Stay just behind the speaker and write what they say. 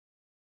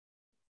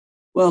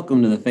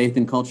Welcome to the Faith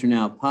and Culture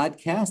Now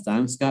podcast.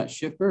 I'm Scott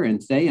Schiffer, and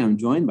today I'm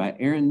joined by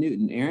Aaron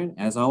Newton. Aaron,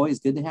 as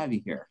always, good to have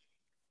you here.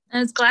 I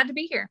was glad to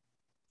be here.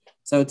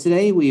 So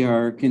today we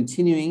are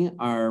continuing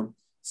our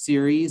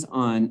series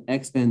on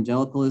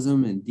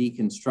evangelicalism and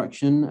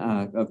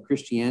deconstruction of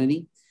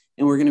Christianity.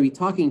 And we're going to be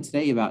talking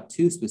today about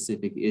two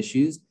specific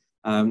issues,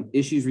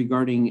 issues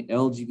regarding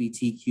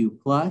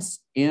LGBTQ+,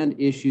 and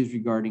issues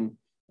regarding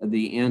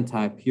the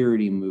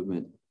anti-purity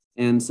movement.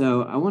 And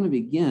so I want to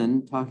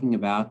begin talking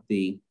about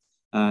the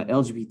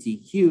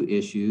LGBTQ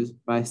issues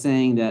by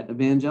saying that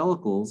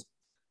evangelicals,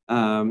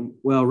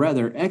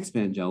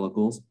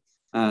 ex-evangelicals,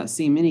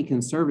 see many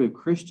conservative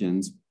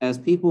Christians as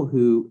people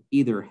who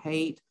either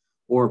hate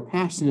or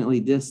passionately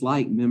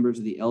dislike members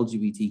of the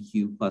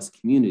LGBTQ plus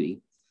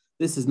community.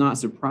 This is not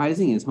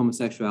surprising, as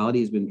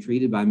homosexuality has been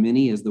treated by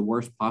many as the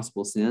worst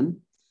possible sin.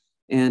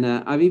 And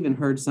I've even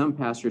heard some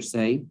pastors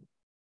say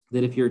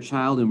that if your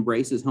child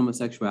embraces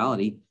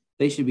homosexuality,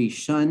 they should be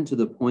shunned to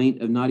the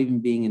point of not even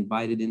being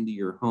invited into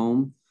your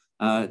home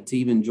to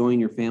even join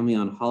your family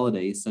on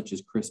holidays such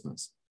as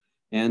Christmas.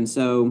 And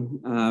so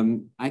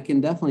I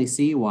can definitely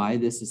see why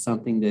this is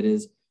something that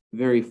is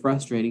very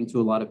frustrating to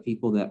a lot of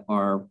people that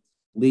are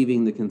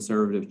leaving the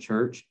conservative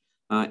church.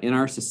 In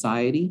our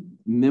society,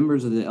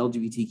 members of the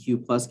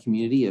LGBTQ plus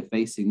community have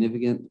faced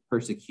significant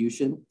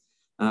persecution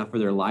for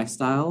their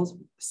lifestyles.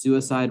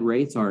 Suicide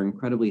rates are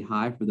incredibly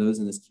high for those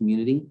in this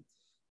community.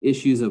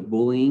 Issues of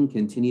bullying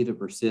continue to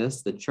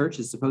persist. The church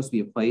is supposed to be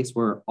a place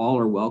where all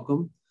are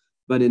welcome,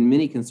 but in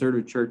many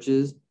conservative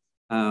churches,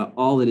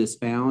 all that is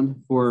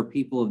found for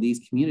people of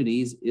these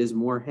communities is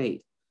more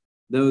hate.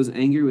 Those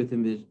angry with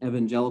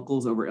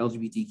evangelicals over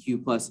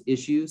LGBTQ plus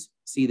issues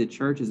see the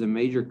church as a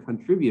major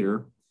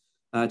contributor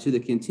to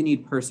the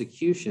continued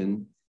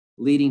persecution,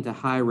 leading to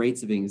high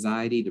rates of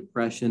anxiety,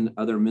 depression,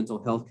 other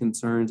mental health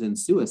concerns, and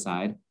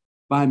suicide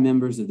by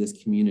members of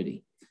this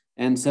community.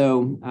 And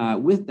so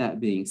with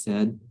that being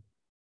said,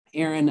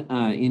 Aaron,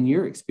 in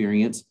your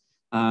experience,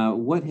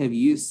 what have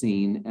you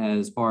seen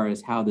as far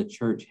as how the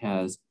church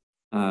has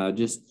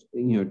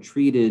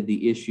treated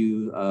the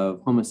issue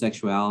of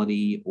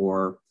homosexuality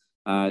or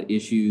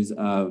issues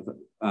of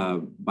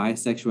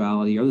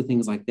bisexuality, other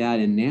things like that,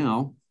 and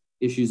now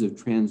issues of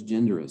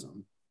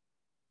transgenderism?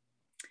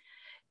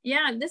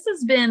 Yeah, this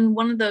has been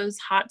one of those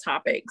hot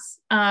topics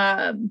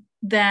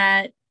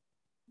that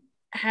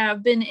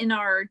have been in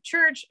our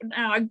church.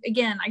 Now,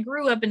 again, I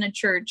grew up in a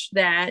church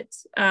that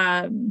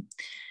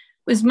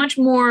was much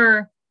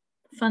more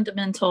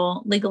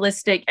fundamental,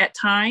 legalistic at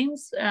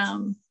times,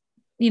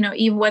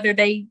 even whether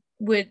they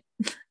would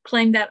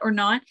claim that or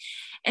not.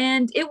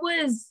 And it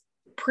was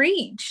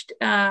preached,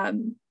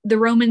 the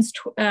Romans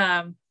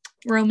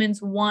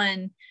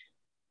 1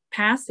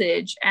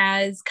 passage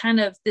as kind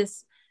of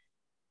this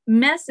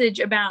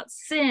message about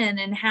sin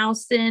and how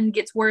sin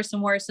gets worse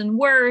and worse and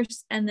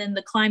worse. And then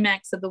the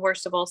climax of the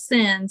worst of all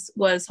sins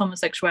was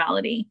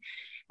homosexuality.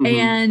 Mm-hmm.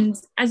 And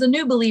as a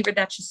new believer,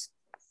 that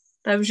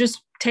was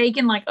just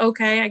taken like,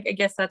 okay, I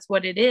guess that's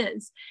what it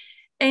is.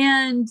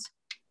 And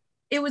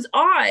it was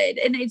odd.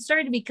 And it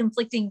started to be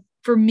conflicting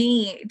for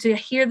me to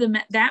hear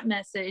that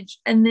message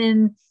and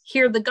then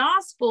hear the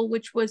gospel,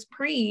 which was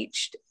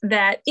preached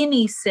that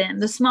any sin,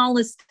 the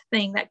smallest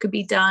thing that could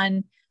be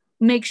done,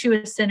 makes you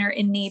a sinner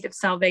in need of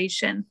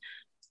salvation.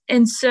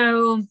 And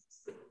so,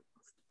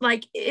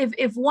 like,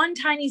 if one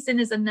tiny sin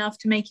is enough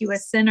to make you a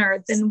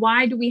sinner, then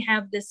why do we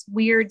have this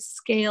weird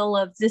scale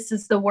of this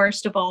is the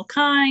worst of all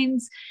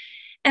kinds?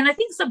 And I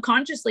think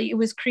subconsciously it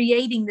was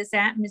creating this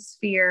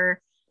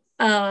atmosphere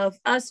of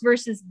us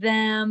versus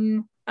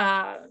them.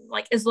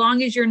 Like, as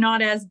long as you're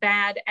not as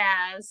bad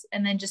as,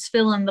 and then just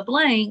fill in the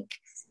blank,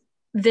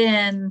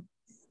 then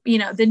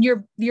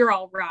you're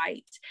all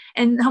right.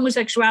 And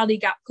homosexuality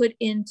got put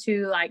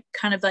into like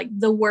kind of like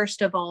the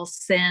worst of all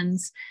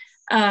sins.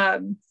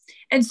 And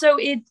so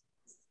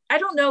I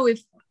don't know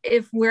if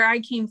where I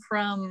came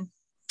from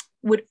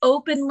would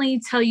openly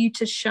tell you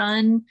to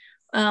shun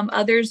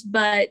others,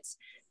 but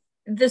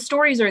the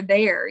stories are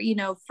there,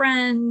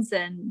 friends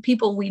and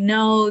people we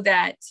know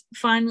that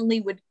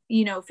finally would,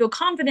 feel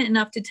confident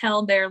enough to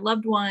tell their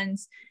loved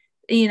ones,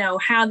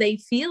 how they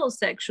feel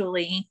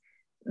sexually,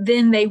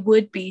 then they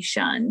would be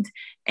shunned.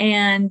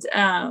 And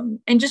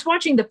just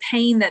watching the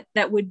pain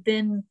that would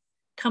then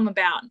come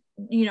about,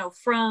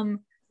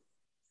 from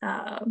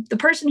the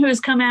person who has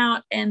come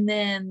out, and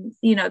then,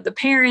 the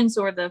parents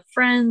or the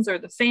friends or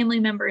the family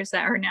members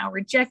that are now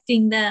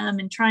rejecting them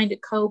and trying to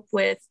cope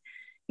with,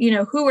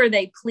 who are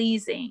they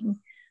pleasing?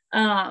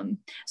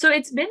 So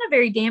it's been a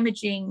very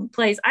damaging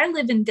place. I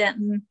live in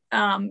Denton.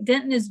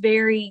 Denton is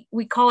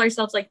we call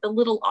ourselves like the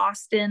little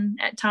Austin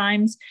at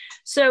times.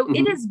 So mm-hmm.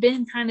 It has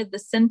been kind of the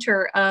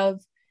center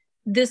of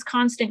this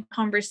constant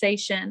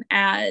conversation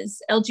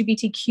as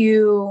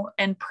LGBTQ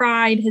and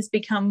pride has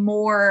become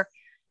more,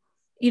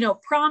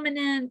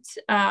 prominent.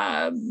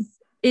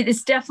 It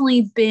has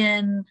definitely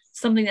been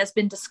something that's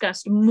been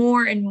discussed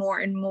more and more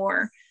and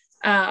more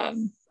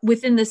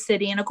within the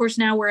city. And of course,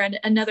 now we're at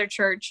another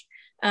church.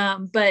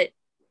 But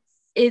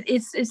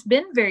it's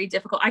been very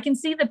difficult. I can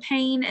see the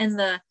pain and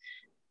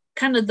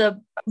kind of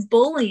the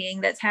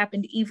bullying that's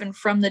happened even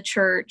from the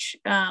church,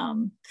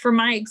 from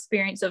my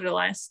experience over the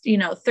last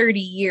 30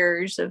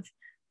 years of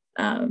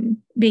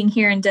being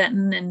here in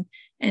Denton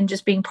and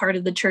just being part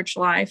of the church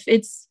life.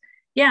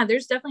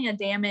 There's definitely a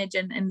damage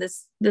and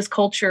this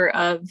culture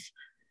of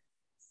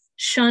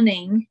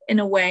shunning in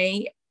a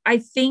way. I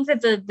think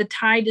that the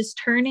tide is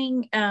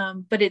turning,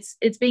 but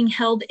it's being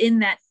held in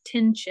that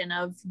tension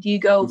of, do you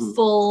go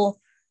full,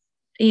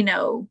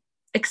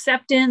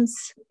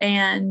 acceptance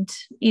and,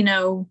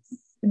 do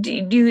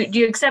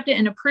you accept it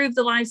and approve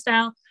the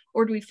lifestyle,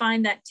 or do we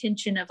find that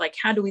tension of like,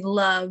 how do we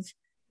love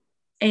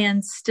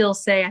and still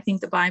say, I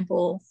think the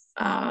Bible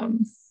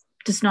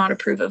does not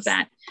approve of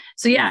that.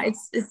 So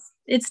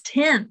it's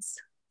tense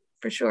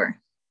for sure.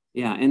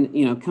 Yeah.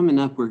 And, coming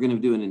up, we're going to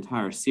do an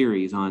entire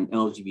series on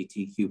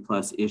LGBTQ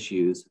plus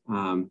issues.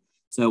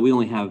 So we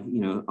only have,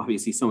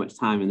 obviously so much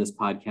time in this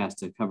podcast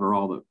to cover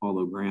all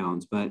the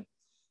grounds, but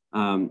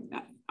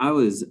I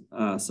was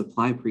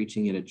supply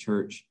preaching at a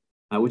church,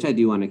 which I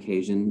do on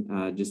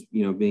occasion, just,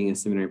 being a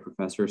seminary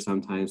professor.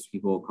 Sometimes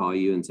people will call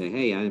you and say,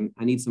 hey,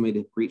 I need somebody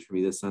to preach for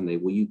me this Sunday.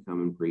 Will you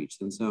come and preach?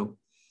 And so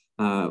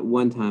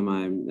one time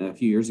a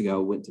few years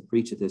ago, went to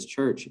preach at this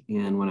church.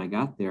 And when I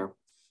got there,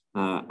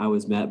 I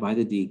was met by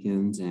the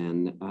deacons,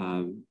 and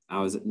I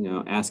was,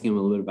 asking them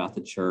a little bit about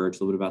the church, a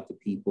little bit about the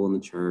people in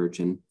the church.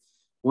 And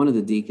one of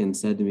the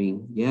deacons said to me,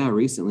 yeah,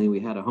 recently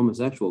we had a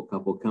homosexual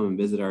couple come and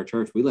visit our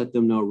church. We let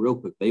them know real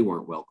quick they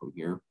weren't welcome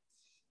here.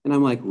 And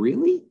I'm like,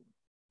 really?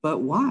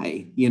 But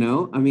why?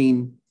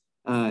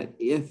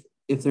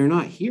 If they're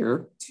not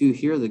here to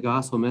hear the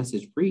gospel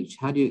message preached,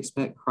 how do you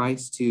expect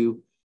Christ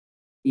to,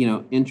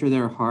 enter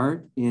their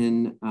heart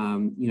and,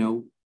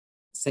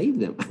 save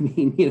them?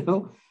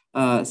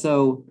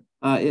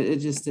 It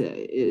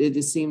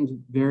just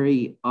seemed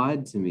very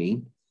odd to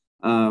me.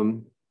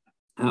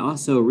 I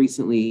also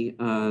recently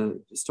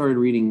started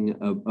reading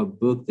a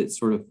book that's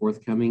sort of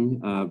forthcoming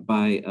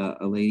by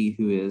a lady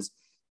who is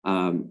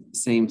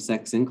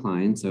same-sex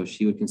inclined. So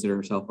she would consider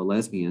herself a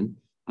lesbian.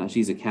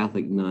 She's a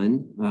Catholic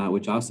nun,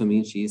 which also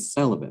means she's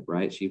celibate,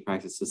 right? She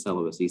practices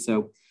celibacy.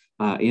 So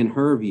in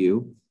her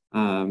view,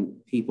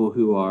 people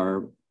who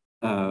are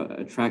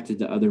attracted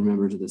to other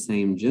members of the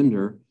same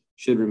gender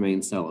should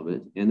remain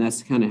celibate. And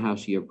that's kind of how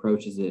she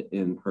approaches it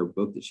in her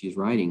book that she's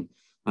writing,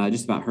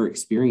 just about her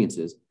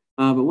experiences.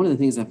 But one of the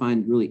things I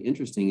find really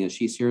interesting is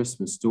she shares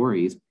some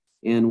stories.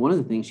 And one of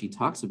the things she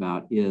talks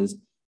about is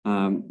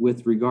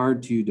with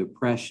regard to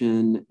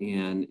depression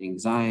and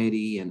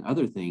anxiety and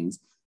other things,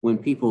 when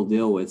people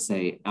deal with,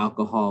 say,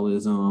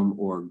 alcoholism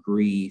or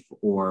grief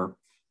or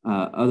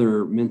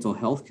other mental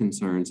health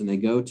concerns, and they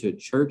go to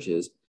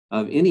churches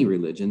of any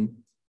religion,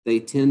 they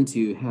tend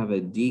to have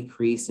a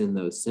decrease in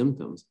those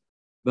symptoms.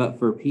 But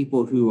for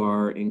people who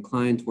are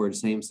inclined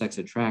towards same-sex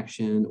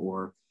attraction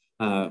or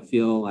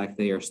feel like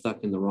they are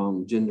stuck in the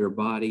wrong gender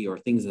body or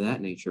things of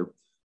that nature,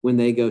 when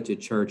they go to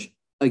church,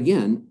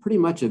 again, pretty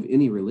much of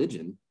any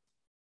religion,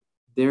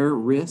 their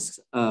risks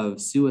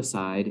of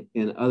suicide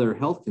and other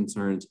health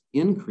concerns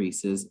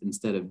increases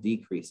instead of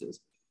decreases.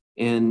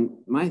 And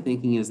my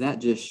thinking is that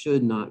just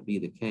should not be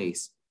the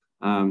case.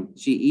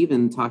 She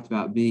even talked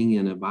about being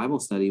in a Bible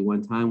study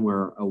one time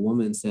where a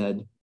woman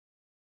said,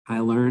 I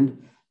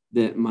learned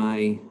that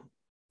my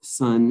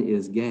son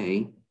is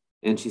gay.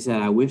 And she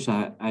said,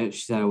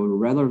 she said, I would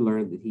rather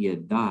learn that he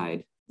had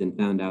died than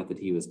found out that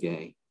he was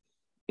gay.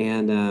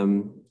 And,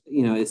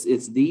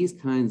 it's these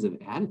kinds of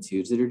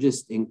attitudes that are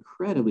just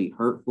incredibly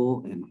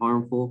hurtful and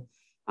harmful.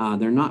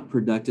 They're not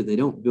productive. They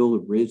don't build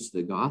a bridge to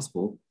the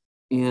gospel.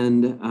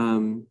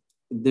 And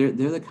they're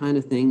the kind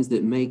of things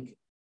that make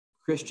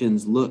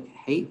Christians look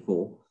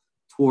hateful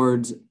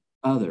towards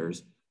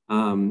others.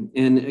 And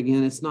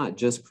again, it's not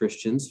just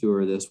Christians who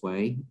are this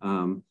way.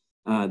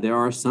 There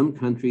are some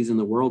countries in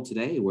the world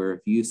today where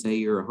if you say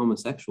you're a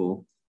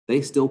homosexual,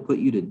 they still put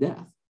you to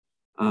death,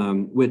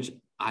 which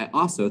I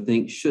also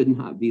think should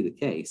not be the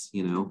case.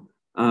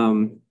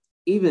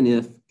 Even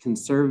if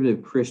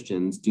conservative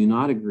Christians do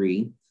not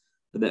agree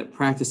that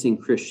practicing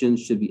Christians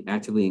should be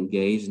actively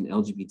engaged in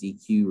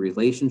LGBTQ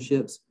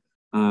relationships,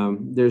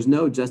 there's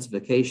no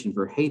justification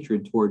for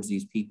hatred towards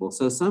these people.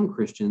 So some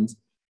Christians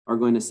are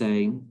going to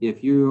say,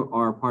 if you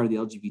are part of the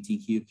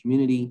LGBTQ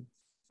community,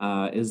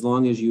 as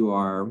long as you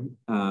are,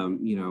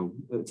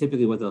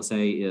 typically what they'll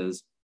say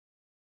is,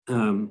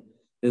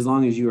 as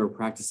long as you are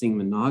practicing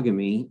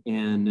monogamy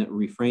and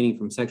refraining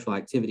from sexual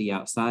activity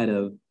outside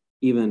of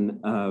even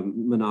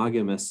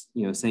monogamous,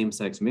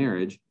 same-sex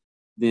marriage,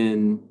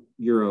 then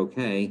you're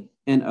okay.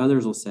 And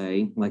others will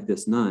say, like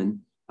this nun,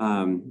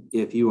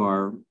 if you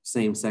are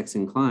same-sex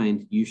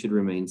inclined, you should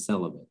remain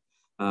celibate.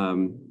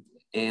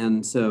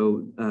 And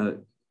so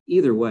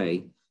either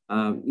way,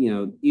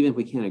 even if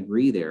we can't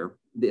agree there,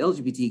 the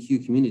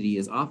LGBTQ community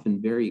is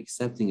often very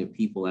accepting of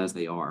people as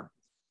they are.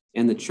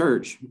 And the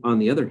church, on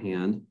the other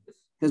hand,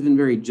 has been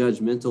very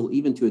judgmental,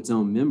 even to its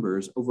own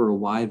members, over a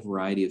wide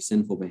variety of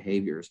sinful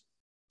behaviors.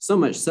 So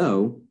much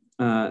so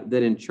that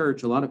in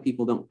church, a lot of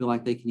people don't feel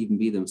like they can even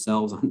be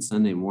themselves on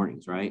Sunday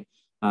mornings, right?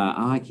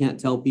 I can't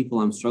tell people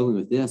I'm struggling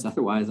with this,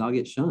 otherwise I'll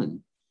get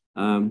shunned.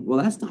 Well,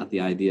 that's not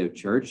the idea of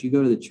church. You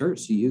go to the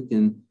church so you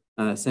can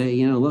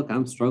say, look,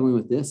 I'm struggling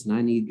with this and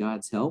I need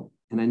God's help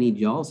and I need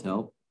y'all's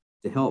help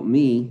to help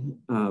me,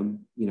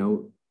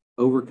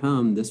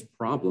 overcome this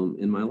problem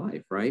in my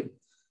life, right?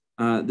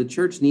 The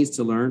church needs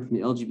to learn from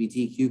the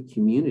LGBTQ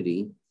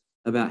community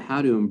about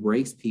how to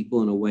embrace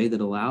people in a way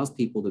that allows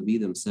people to be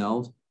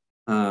themselves.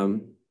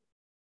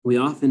 We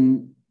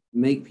often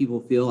make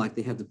people feel like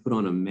they have to put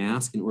on a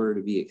mask in order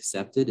to be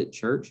accepted at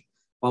church,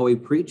 while we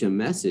preach a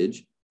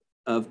message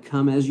of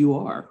come as you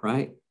are,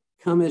 right?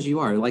 Come as you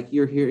are. Like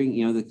you're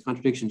hearing, the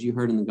contradictions you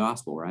heard in the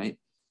gospel, right?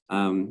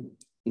 Any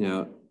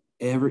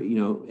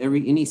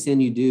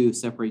sin you do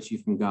separates you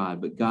from God,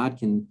 but God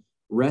can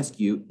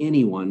rescue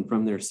anyone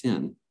from their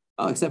sin.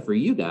 Oh, except for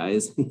you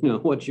guys,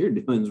 what you're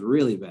doing is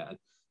really bad.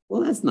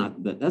 Well, that's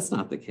not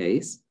the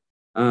case.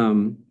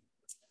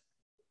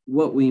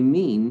 What we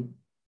mean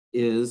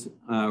is,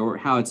 or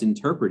how it's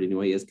interpreted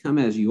anyway, is come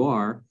as you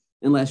are,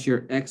 unless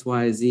you're X,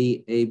 Y,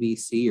 Z, A, B,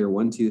 C, or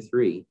 1, 2,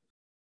 3.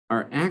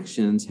 Our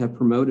actions have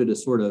promoted a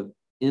sort of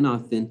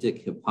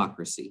inauthentic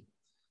hypocrisy.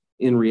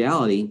 In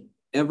reality,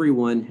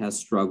 everyone has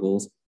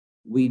struggles.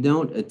 We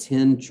don't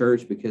attend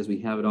church because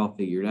we have it all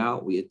figured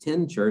out. We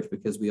attend church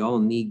because we all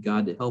need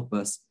God to help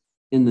us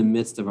in the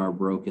midst of our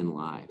broken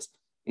lives.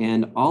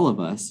 And all of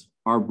us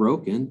are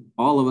broken.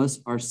 All of us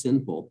are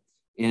sinful.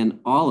 And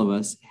all of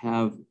us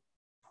have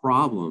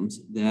problems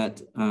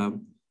that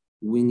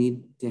we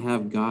need to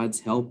have God's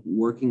help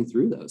working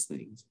through those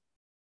things.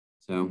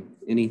 So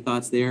any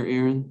thoughts there,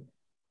 Erin?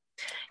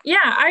 Yeah,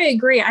 I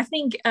agree. I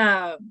think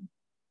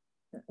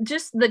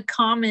just the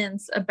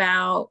comments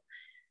about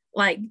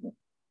like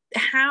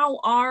how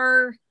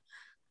our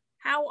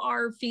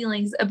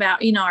feelings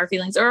about, our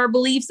feelings or our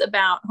beliefs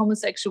about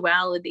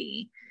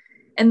homosexuality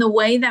and the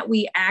way that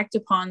we act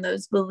upon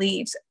those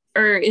beliefs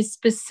is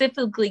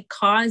specifically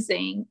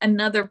causing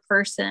another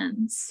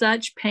person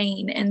such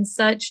pain and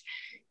such,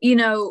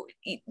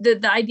 the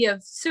idea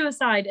of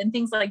suicide and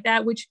things like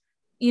that, which,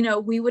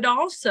 we would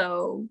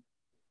also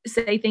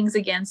say things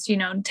against,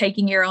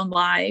 taking your own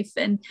life.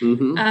 And,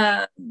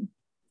 but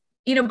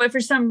for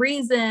some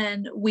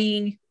reason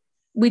we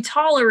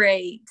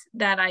tolerate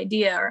that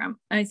idea, or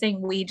I'm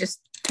saying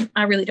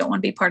I really don't want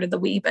to be part of the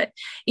we, but,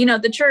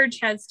 the church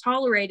has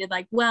tolerated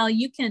like, well,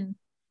 you can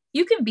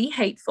be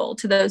hateful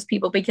to those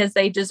people because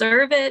they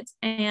deserve it.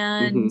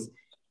 And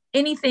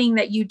anything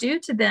that you do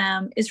to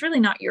them is really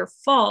not your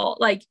fault.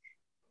 Like,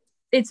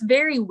 it's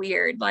very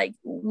weird. Like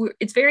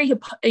it's very,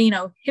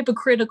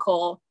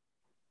 hypocritical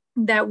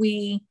that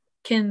we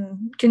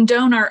can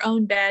condone our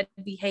own bad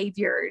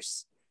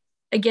behaviors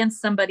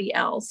against somebody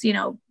else,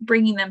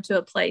 bringing them to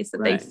a place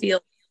that they feel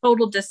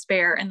total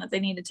despair and that they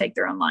need to take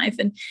their own life.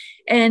 And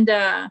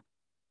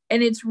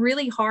it's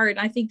really hard.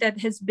 I think that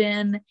has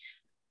been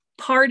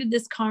part of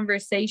this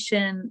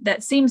conversation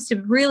that seems to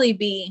really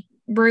be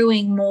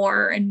brewing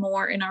more and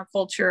more in our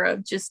culture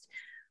of just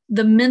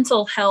the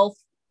mental health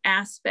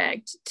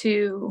aspect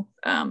to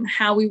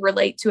how we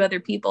relate to other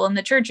people. And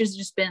the church has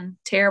just been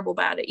terrible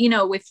about it. I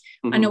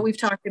know we've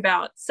talked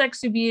about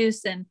sex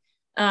abuse and,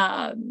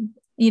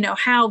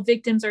 how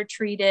victims are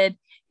treated.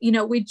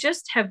 We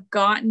just have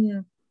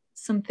gotten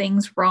some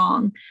things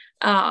wrong.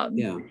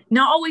 Not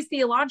always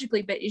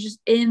theologically, but it's just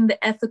in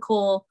the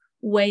ethical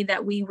way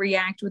that we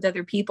react with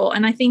other people.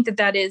 And I think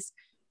that is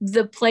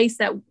the place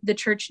that the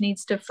church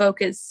needs to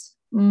focus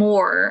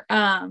more.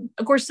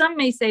 Of course, some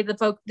may say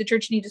the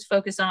church needs to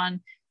focus on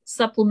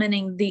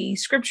supplementing the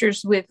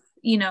scriptures with,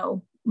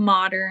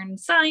 modern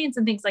science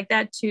and things like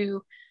that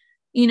to,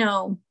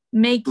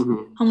 make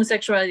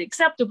homosexuality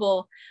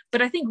acceptable.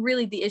 But I think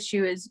really the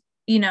issue is,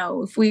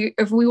 if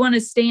we want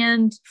to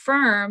stand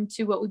firm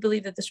to what we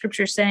believe that the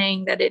scripture is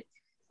saying, that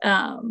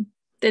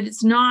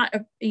it's not,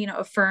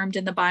 affirmed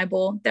in the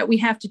Bible, that we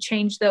have to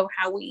change though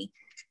how we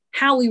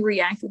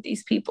react with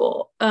these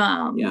people,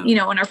 and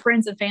our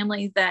friends and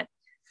families that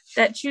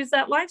choose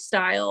that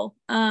lifestyle,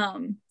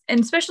 and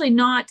especially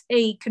not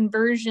a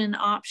conversion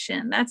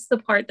option. That's the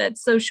part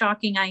that's so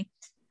shocking. I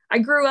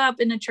grew up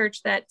in a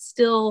church that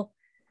still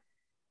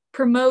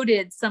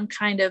promoted some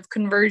kind of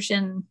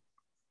conversion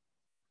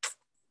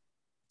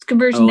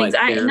things.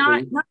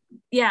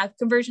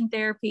 Conversion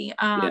therapy.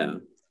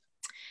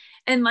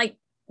 And like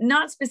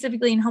not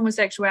specifically in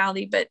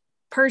homosexuality, but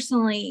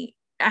personally,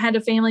 I had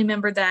a family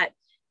member that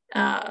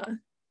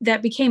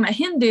became a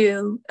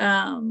Hindu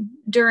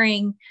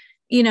during,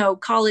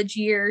 college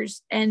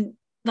years, and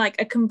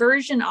like a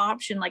conversion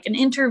option, like an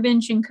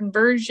intervention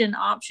conversion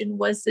option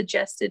was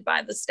suggested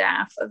by the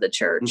staff of the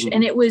church.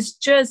 And it was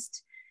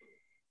just,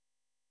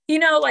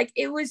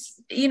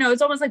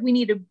 it's almost like we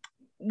need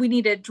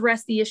to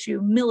address the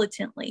issue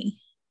militantly.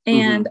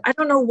 And I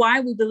don't know why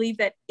we believe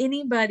that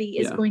anybody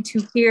is going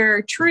to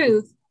hear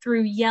truth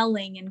through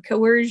yelling and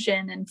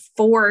coercion and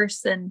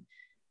force. And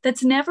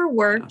that's never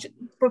worked.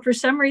 But for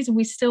some reason,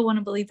 we still want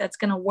to believe that's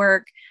going to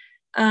work.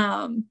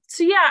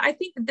 I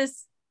think that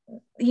this,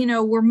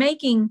 we're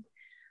making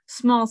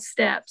small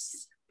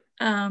steps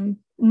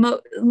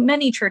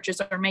many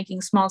churches are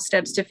making small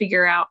steps to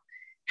figure out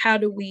how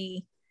do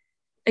we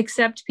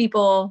accept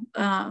people,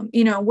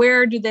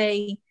 where do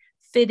they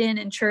fit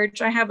in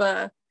church. I have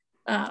a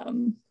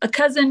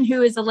cousin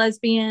who is a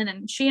lesbian,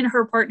 and she and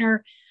her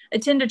partner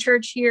attend a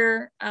church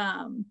here.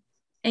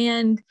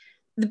 And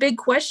the big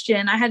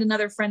question, I had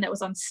another friend that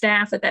was on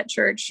staff at that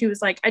church. She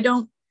was like,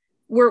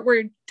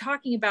 we're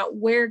talking about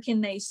where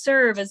can they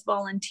serve as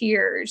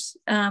volunteers,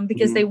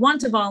 because they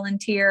want to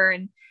volunteer,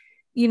 and,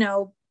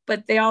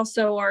 but they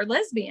also are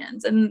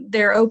lesbians and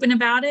they're open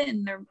about it,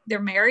 and they're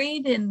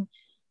married, and,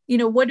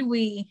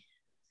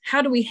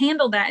 how do we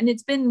handle that? And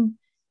it's been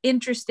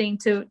interesting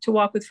to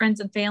walk with friends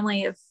and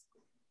family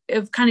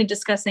of kind of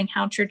discussing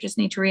how churches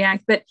need to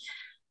react. But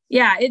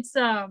yeah, it's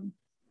a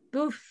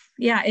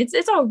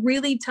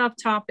really tough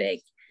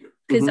topic,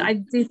 because I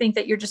do think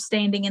that you're just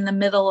standing in the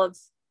middle of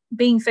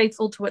being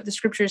faithful to what the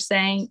scripture is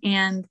saying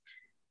and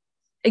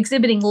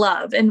exhibiting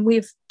love. And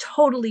we've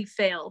totally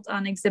failed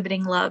on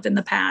exhibiting love in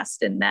the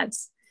past. And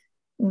that's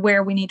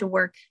where we need to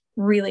work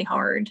really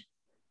hard.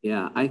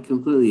 Yeah, I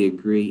completely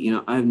agree.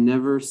 I've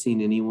never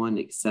seen anyone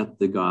accept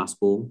the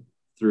gospel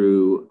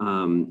through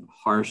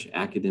harsh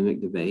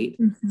academic debate.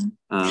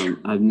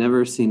 I've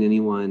never seen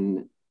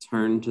anyone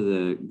turn to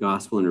the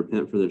gospel and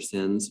repent for their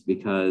sins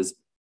because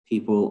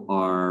people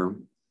are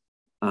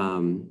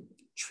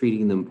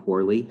treating them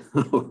poorly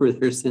over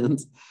their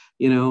sins,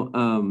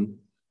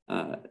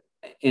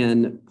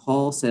 and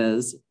Paul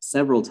says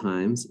several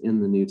times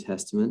in the New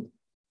Testament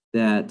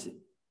that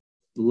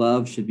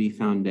love should be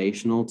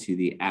foundational to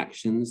the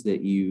actions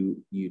that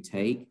you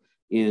take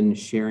in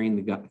sharing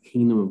the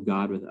kingdom of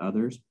God with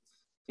others.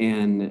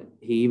 And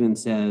he even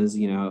says,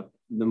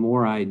 the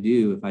more I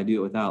do, if I do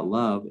it without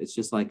love, it's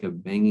just like a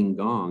banging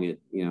gong.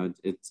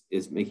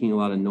 It's making a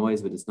lot of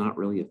noise, but it's not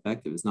really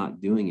effective. It's not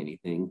doing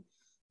anything.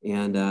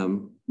 And,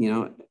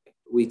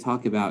 we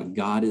talk about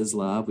God is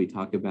love. We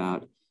talk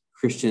about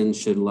Christians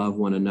should love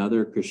one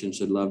another. Christians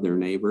should love their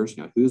neighbors.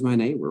 Who's my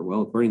neighbor?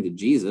 Well, according to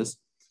Jesus,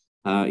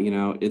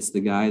 it's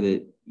the guy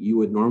that you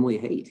would normally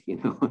hate.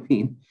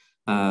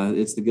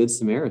 It's the Good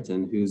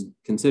Samaritan who's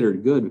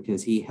considered good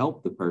because he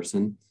helped the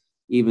person,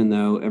 even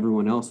though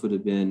everyone else would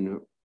have been,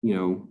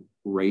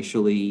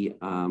 racially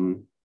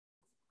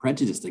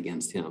prejudiced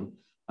against him,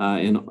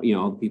 and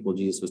all the people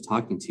Jesus was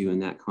talking to in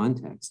that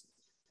context.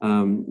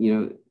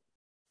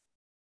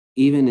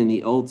 Even in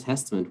the Old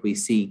Testament, we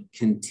see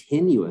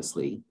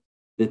continuously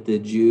that the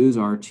Jews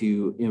are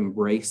to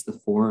embrace the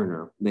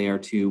foreigner. They are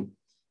to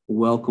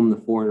welcome the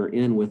foreigner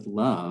in with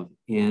love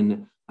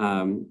and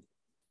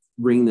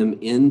bring them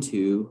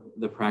into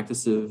the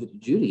practice of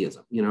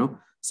Judaism.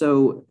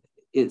 So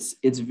it's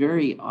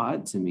very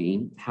odd to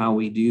me how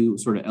we do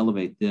sort of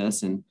elevate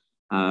this. And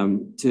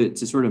to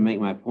sort of make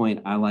my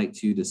point, I like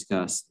to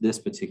discuss this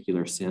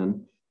particular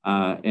sin,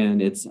 and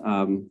it's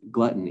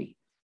gluttony.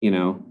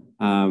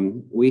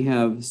 We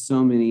have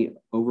so many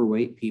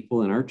overweight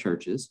people in our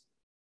churches,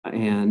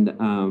 and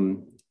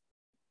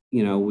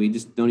we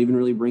just don't even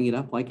really bring it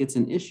up like it's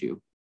an issue.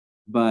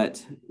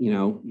 But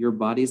your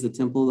body is the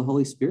temple of the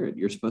Holy Spirit.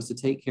 You're supposed to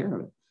take care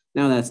of it.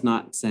 Now, that's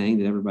not saying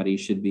that everybody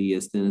should be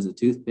as thin as a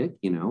toothpick.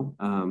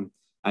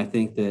 I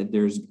think that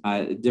there's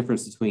a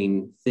difference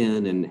between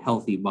thin and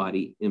healthy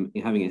body,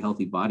 having a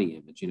healthy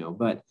body image.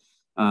 But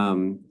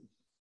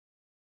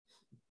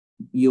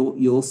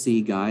you'll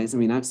see guys.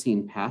 I've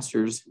seen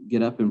pastors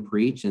get up and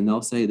preach, and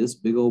they'll say, "This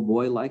big old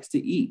boy likes to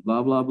eat,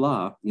 blah blah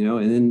blah,"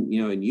 and then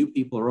and you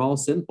people are all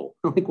sinful.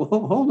 I'm like,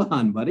 well, hold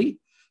on, buddy.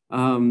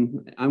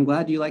 I'm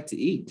glad you like to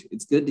eat.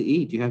 It's good to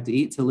eat. You have to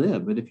eat to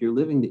live. But if you're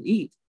living to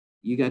eat,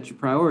 you got your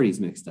priorities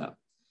mixed up.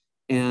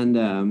 And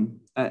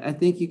I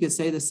think you could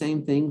say the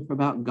same thing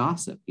about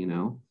gossip.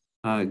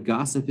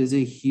 Gossip is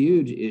a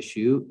huge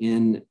issue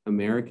in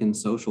American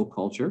social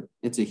culture.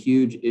 It's a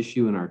huge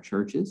issue in our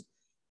churches.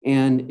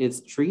 And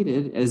it's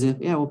treated as if,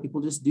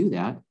 people just do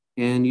that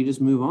and you just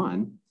move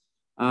on.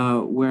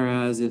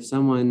 Whereas if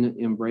someone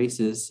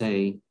embraces,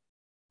 say,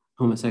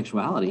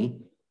 homosexuality,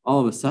 all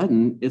of a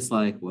sudden it's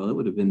like, well, it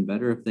would have been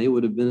better if they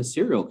would have been a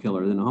serial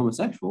killer than a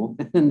homosexual.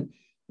 And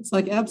it's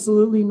like,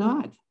 absolutely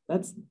not.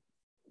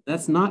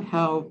 That's not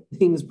how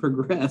things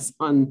progress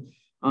on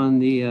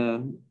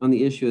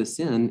the issue of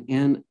sin.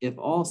 And if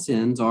all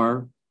sins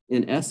are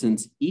in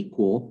essence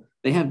equal,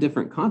 they have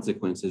different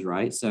consequences,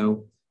 right?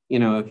 So,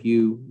 if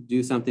you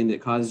do something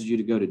that causes you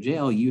to go to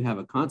jail, you have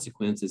a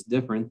consequence that's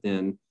different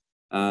than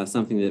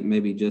something that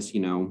maybe just,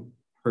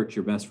 hurt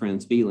your best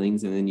friend's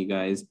feelings. And then you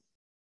guys,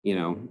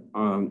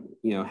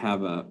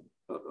 have a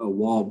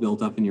wall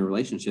built up in your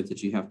relationship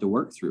that you have to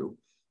work through.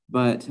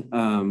 But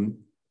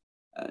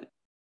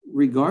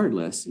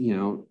regardless,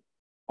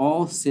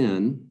 all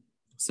sin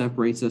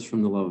separates us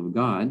from the love of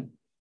God,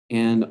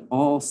 and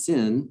all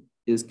sin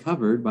is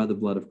covered by the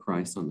blood of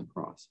Christ on the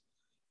cross.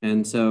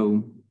 And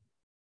so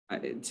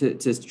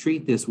to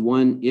treat this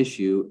one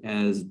issue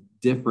as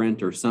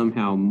different or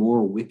somehow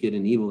more wicked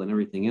and evil than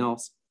everything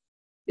else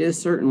is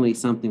certainly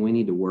something we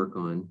need to work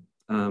on.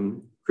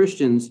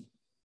 Christians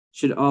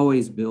should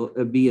always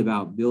be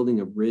about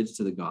building a bridge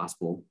to the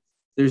gospel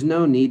There's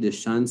no need to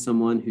shun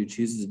someone who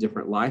chooses a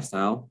different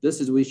lifestyle, just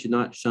as we should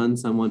not shun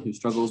someone who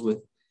struggles with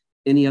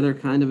any other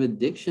kind of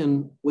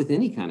addiction with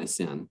any kind of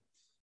sin.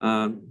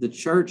 The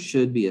church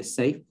should be a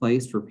safe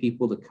place for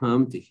people to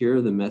come to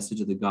hear the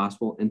message of the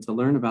gospel and to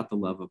learn about the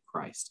love of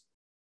Christ.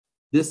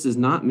 This does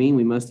not mean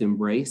we must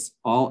embrace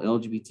all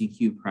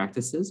LGBTQ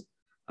practices,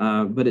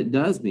 but it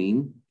does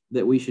mean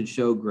that we should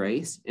show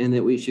grace and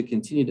that we should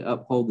continue to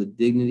uphold the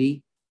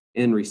dignity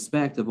and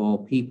respect of all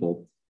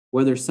people.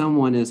 Whether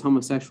someone is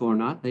homosexual or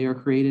not, they are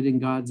created in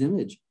God's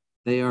image.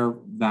 They are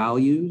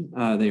valued,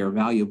 they are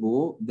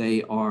valuable,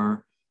 they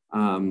are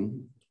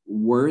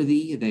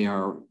worthy, they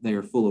are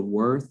full of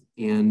worth,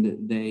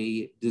 and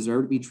they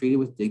deserve to be treated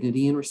with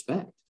dignity and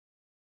respect.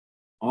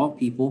 All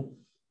people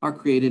are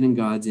created in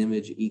God's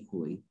image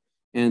equally.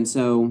 And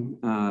so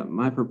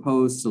my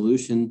proposed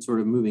solution, sort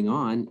of moving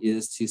on,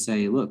 is to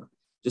say, look,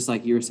 just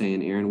like you were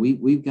saying, Aaron,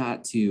 we've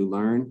got to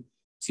learn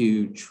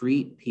to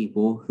treat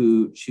people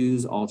who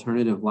choose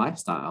alternative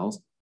lifestyles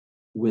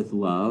with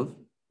love,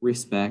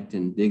 respect,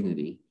 and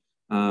dignity.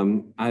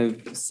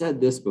 I've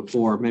said this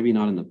before, maybe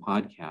not in the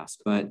podcast,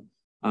 but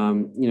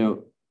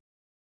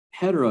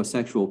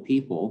heterosexual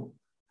people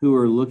who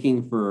are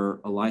looking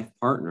for a life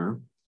partner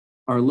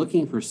are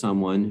looking for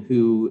someone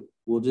who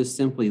will just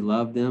simply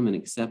love them and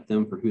accept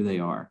them for who they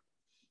are.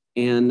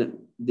 And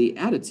the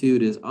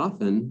attitude is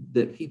often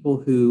that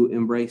people who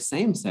embrace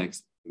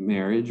same-sex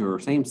marriage or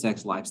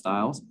same-sex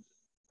lifestyles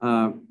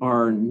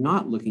are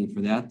not looking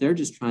for that. They're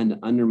just trying to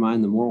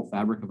undermine the moral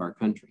fabric of our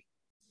country.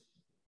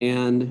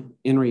 And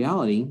in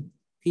reality,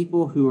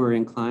 people who are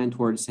inclined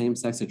towards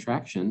same-sex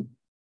attraction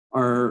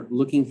are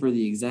looking for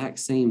the exact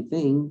same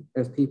thing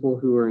as people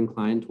who are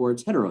inclined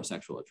towards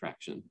heterosexual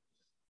attraction.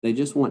 They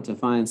just want to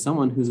find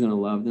someone who's going to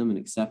love them and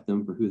accept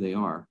them for who they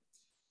are.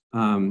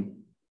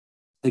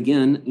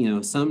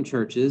 Again, some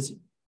churches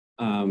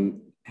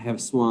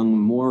have swung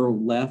more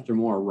left or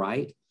more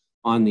right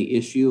on the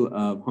issue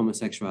of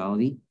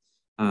homosexuality.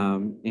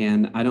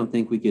 And I don't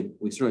think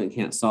we certainly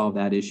can't solve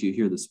that issue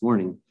here this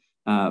morning.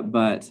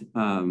 But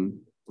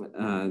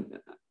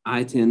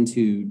I tend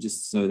to,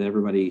 just so that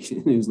everybody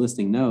who's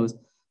listening knows,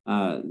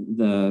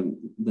 the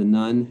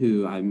nun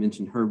who I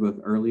mentioned her book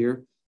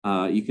earlier,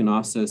 you can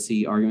also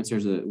see arguments.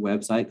 There's a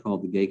website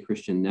called the Gay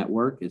Christian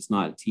Network. It's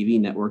not a TV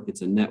network.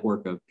 It's a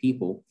network of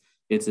people.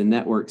 It's a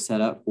network set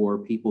up for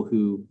people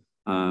who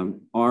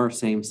are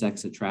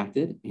same-sex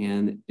attracted,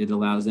 and it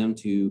allows them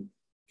to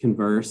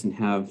converse and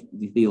have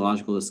the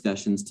theological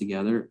discussions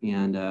together.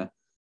 And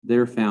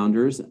their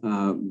founders,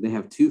 they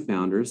have two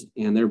founders,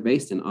 and they're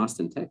based in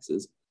Austin,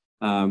 Texas.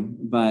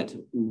 But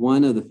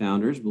one of the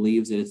founders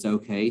believes that it's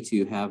okay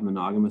to have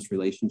monogamous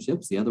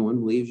relationships. The other one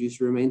believes you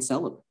should remain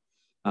celibate.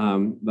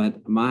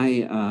 But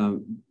my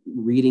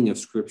reading of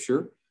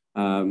scripture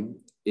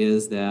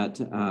is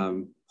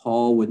that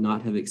Paul would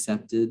not have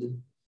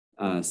accepted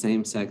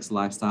same-sex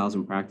lifestyles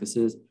and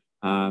practices.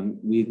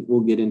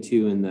 We'll get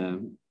into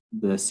in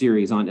the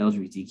series on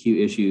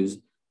LGBTQ issues,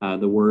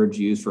 the words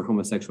used for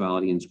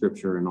homosexuality in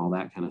scripture and all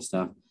that kind of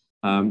stuff.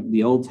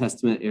 The Old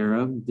Testament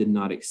era did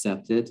not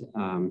accept it.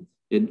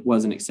 It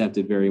wasn't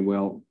accepted very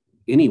well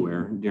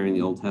anywhere during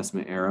the Old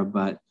Testament era,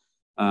 but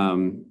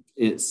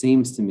it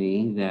seems to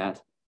me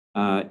that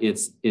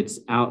it's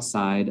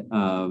outside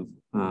of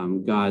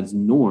God's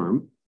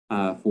norm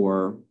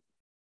for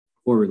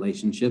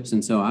relationships.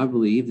 And so I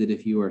believe that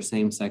if you are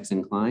same-sex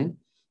inclined,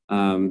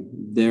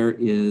 there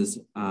is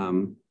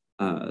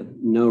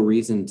no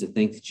reason to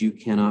think that you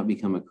cannot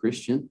become a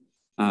Christian.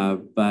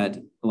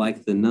 But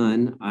like the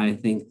nun, I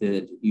think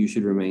that you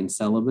should remain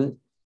celibate.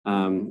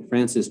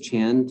 Francis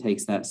Chan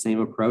takes that same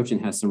approach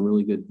and has some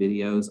really good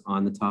videos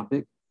on the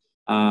topic.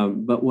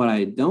 But what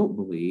I don't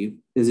believe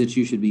is that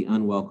you should be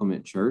unwelcome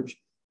at church.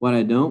 What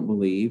I don't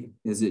believe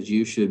is that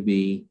you should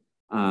be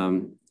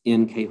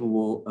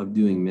incapable of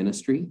doing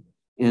ministry.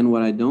 And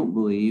what I don't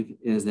believe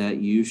is that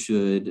you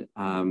should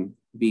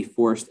be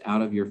forced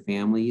out of your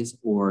families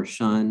or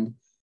shunned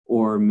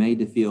or made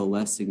to feel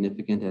less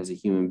significant as a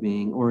human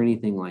being or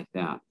anything like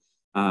that.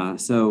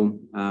 So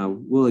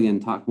we'll again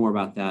talk more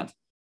about that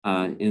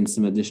in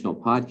some additional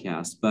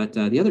podcasts. But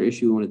the other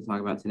issue we wanted to talk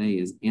about today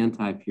is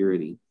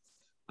anti-purity.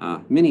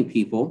 Many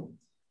people,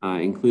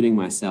 including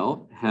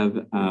myself,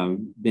 have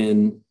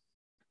been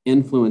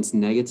influenced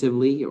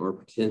negatively or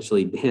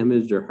potentially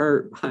damaged or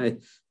hurt by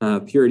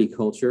purity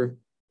culture.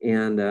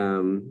 And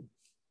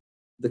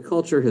the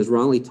culture has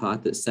wrongly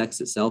taught that sex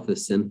itself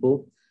is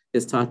sinful.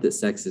 It's taught that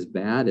sex is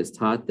bad. It's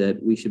taught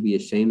that we should be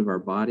ashamed of our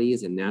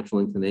bodies and natural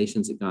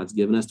inclinations that God's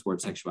given us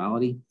towards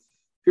sexuality.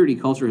 Purity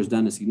culture has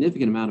done a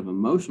significant amount of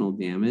emotional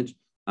damage.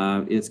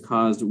 It's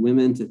caused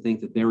women to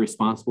think that they're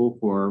responsible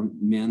for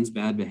men's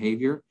bad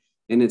behavior.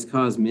 And it's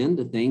caused men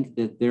to think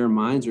that their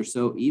minds are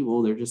so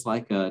evil, they're just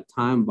like a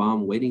time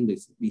bomb waiting to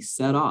be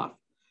set off.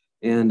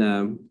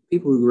 And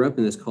people who grew up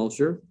in this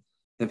culture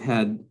have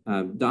had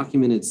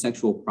documented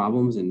sexual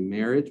problems in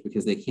marriage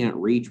because they can't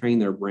retrain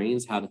their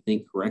brains how to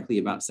think correctly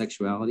about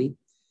sexuality.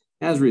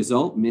 As a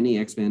result, many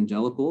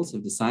evangelicals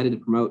have decided to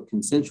promote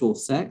consensual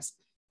sex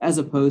as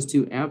opposed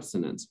to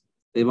abstinence.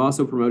 They've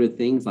also promoted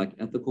things like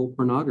ethical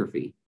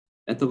pornography.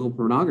 Ethical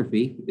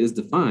pornography is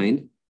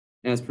defined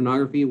as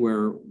pornography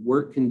where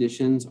work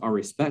conditions are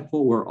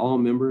respectful, where all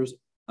members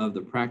of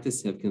the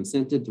practice have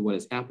consented to what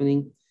is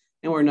happening,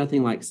 and where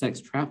nothing like sex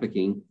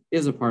trafficking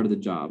is a part of the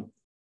job.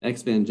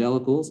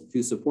 Evangelicals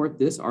who support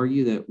this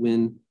argue that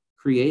when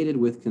created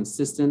with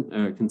consistent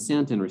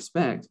consent and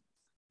respect,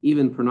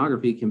 even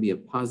pornography can be a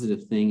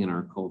positive thing in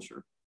our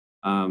culture.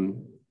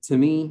 To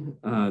me,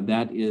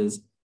 that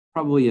is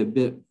probably a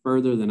bit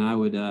further than I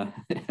would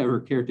ever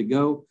care to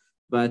go,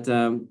 but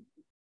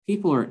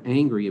people are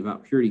angry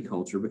about purity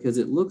culture because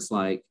it looks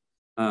like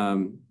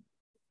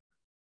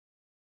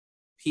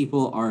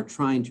people are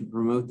trying to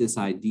promote this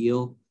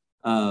ideal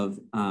of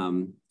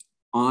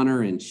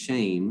honor and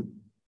shame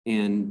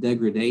and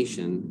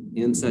degradation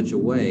in such a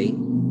way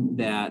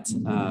that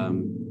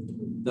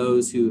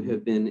those who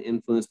have been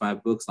influenced by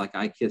books like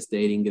I Kiss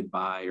Dating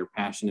Goodbye or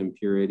Passion and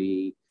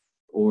Purity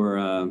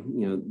or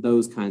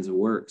those kinds of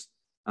works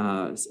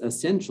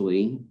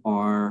essentially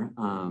are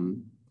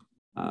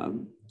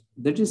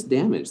they're just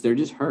damaged, they're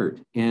just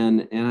hurt,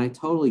 and I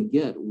totally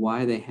get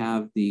why they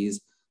have these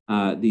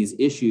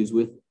issues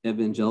with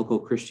evangelical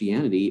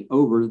Christianity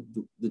over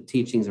the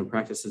teachings and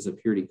practices of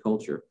purity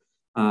culture.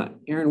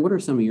 Aaron, what are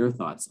some of your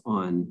thoughts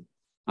on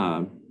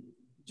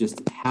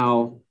just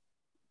how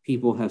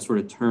people have sort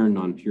of turned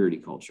on purity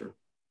culture?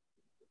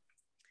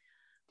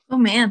 Oh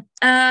man,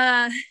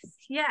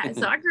 yeah.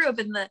 So I grew up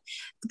in the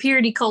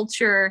purity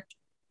culture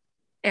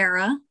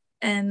era,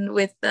 and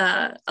with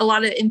a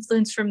lot of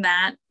influence from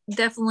that.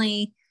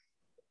 Definitely,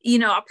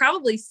 I'm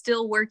probably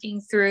still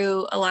working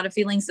through a lot of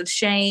feelings of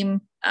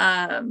shame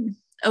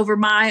over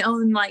my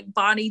own like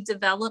body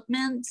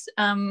development,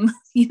 in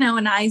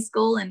high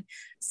school, and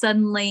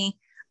suddenly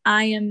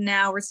I am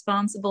now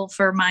responsible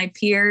for my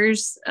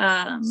peers'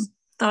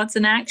 thoughts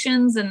and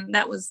actions, and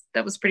that was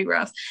pretty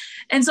rough.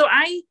 And so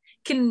I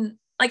can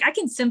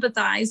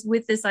sympathize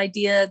with this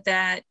idea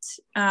that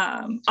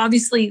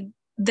obviously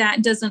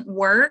that doesn't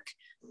work,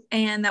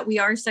 and that we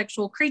are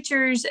sexual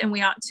creatures and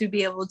we ought to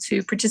be able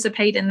to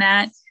participate in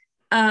that.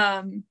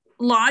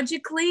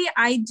 Logically,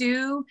 I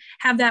do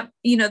have that,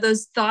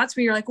 those thoughts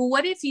where you're like, well,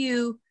 what if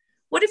you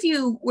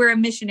were a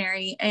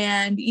missionary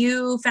and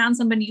you found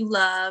somebody you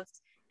loved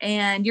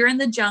and you're in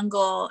the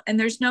jungle and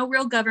there's no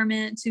real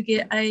government to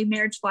get a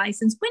marriage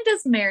license? When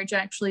does the marriage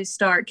actually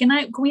start?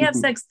 Can we have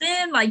sex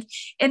then?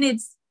 And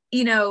it's,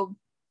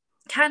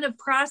 kind of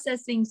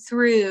processing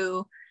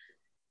through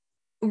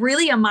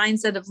really a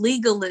mindset of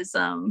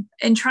legalism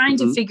and trying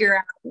to figure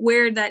out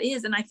where that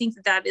is. And I think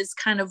that is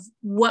kind of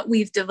what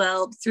we've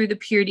developed through the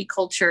purity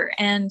culture.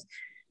 And,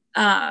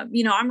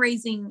 I'm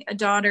raising a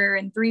daughter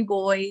and 3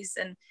 boys,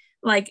 and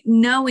like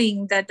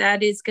knowing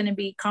that is going to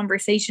be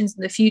conversations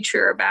in the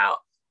future about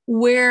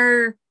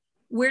where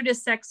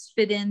does sex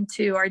fit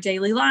into our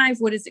daily life?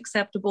 What is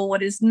acceptable?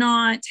 What is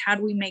not? How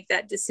do we make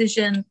that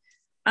decision?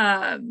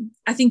 I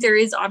think there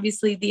is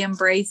obviously the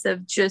embrace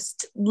of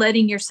just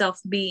letting yourself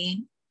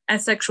be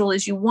as sexual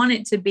as you want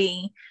it to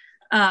be.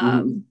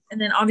 And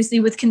then obviously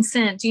with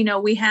consent,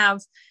 we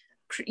have,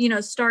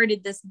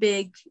 started this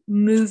big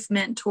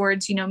movement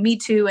towards, Me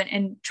Too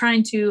and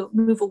trying to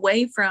move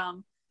away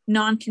from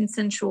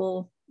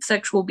non-consensual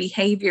sexual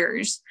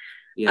behaviors.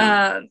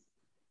 Yeah.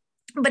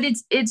 But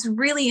it's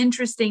really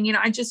interesting.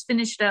 I just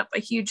finished up a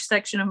huge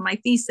section of my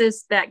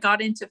thesis that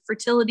got into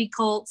fertility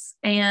cults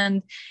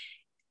and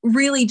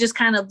really just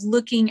kind of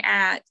looking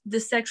at the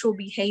sexual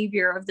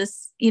behavior of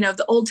this,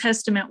 the Old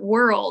Testament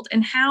world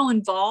and how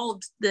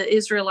involved the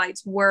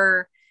Israelites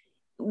were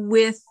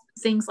with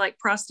things like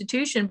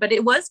prostitution, but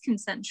it was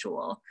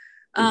consensual.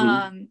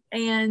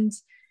 And,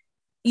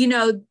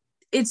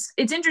 it's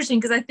interesting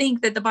because I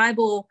think that the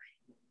Bible,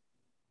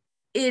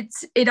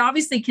 it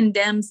obviously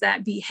condemns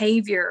that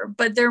behavior,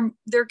 but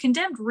they're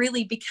condemned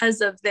really because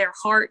of their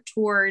heart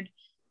toward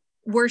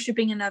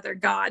worshiping another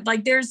God.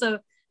 Like there's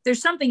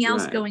something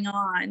else going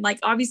on. Like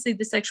obviously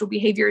the sexual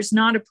behavior is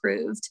not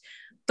approved,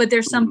 but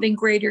there's something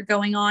greater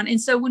going on. And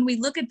so when we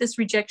look at this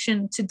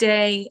rejection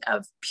today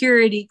of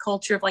purity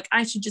culture of like,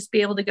 I should just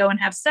be able to go and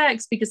have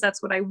sex because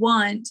that's what I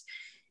want,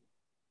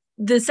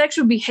 the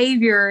sexual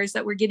behaviors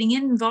that we're getting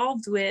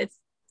involved with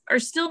are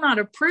still not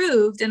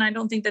approved. And I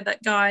don't think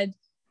that God,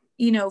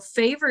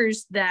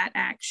 favors that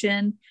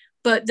action.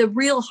 But the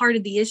real heart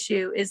of the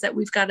issue is that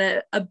we've got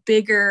a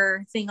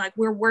bigger thing, like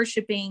we're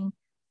worshiping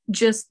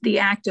just the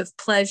act of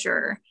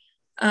pleasure.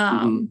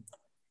 And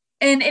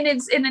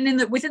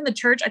within the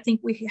church, I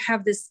think we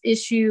have this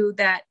issue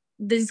that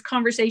these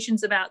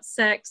conversations about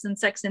sex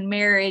and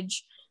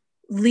marriage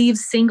leave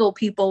single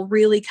people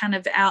really kind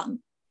of out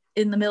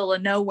in the middle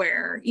of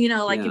nowhere.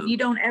 If you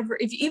don't ever,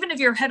 even if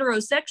you're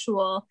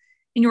heterosexual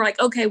and you're like,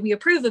 okay, we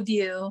approve of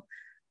you,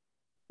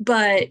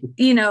 but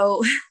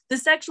the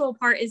sexual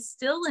part is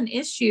still an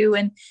issue.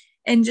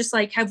 And just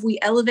like, have we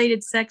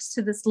elevated sex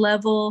to this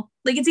level?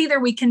 Like it's either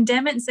we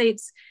condemn it and say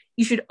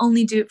you should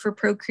only do it for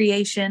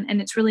procreation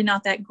and it's really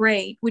not that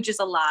great, which is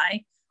a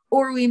lie,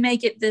 or we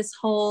make it this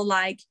whole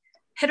like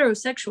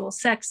heterosexual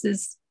sex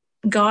is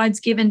God's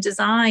given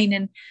design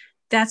and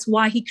that's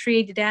why he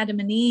created Adam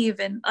and Eve.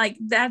 And like,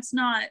 that's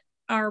not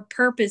our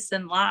purpose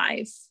in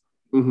life.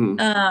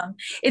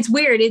 It's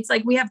weird. It's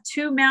like we have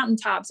two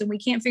mountaintops and we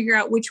can't figure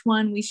out which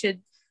one we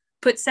should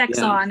put sex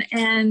on,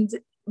 and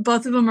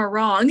both of them are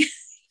wrong,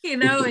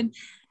 and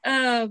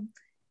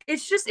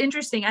it's just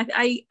interesting.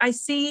 I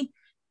see,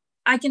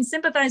 I can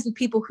sympathize with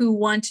people who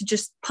want to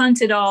just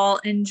punt it all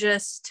and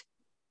just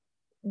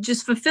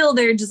fulfill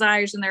their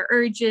desires and their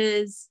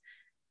urges.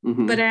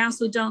 But I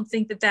also don't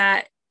think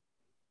that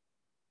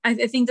I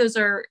think those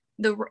are,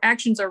 the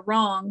actions are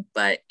wrong,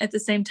 but at the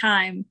same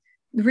time,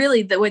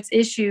 really what's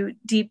issue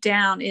deep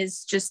down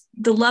is just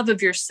the love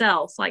of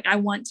yourself. Like, I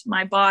want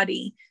my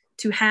body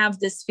to have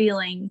this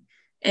feeling,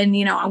 and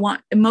I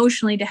want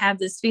emotionally to have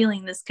this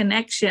feeling, this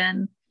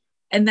connection,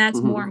 and that's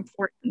more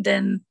important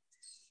than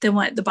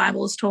what the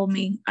Bible has told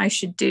me I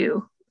should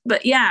do.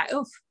 But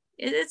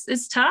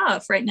it's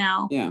tough right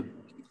now.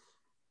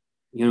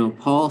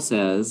 Paul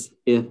says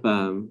if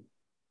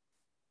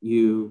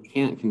you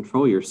can't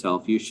control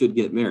yourself, you should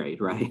get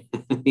married, right?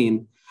 I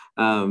mean,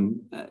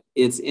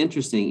 it's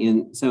interesting.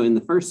 In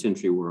the first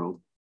century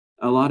world,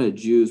 a lot of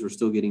Jews were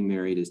still getting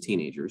married as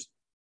teenagers.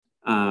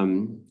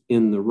 In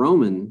the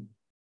Roman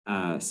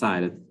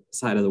side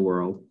of the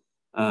world,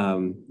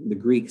 the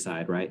Greek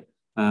side, right?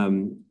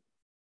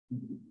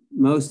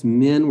 Most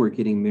men were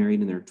getting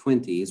married in their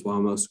 20s,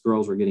 while most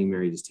girls were getting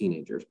married as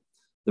teenagers.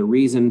 The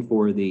reason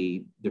for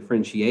the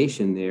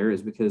differentiation there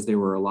is because there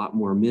were a lot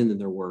more men than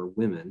there were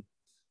women.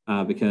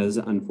 Because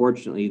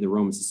unfortunately, the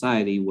Roman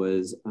society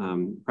was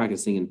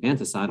practicing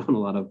infanticide on a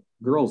lot of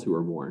girls who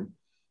were born.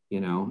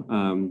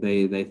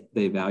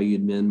 They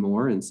valued men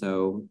more, and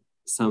so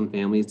some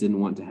families didn't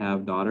want to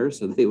have daughters,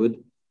 so they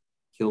would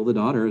kill the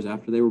daughters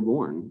after they were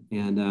born,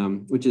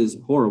 and which is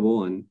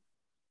horrible, and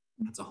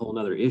that's a whole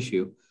nother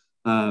issue.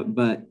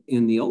 But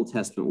in the Old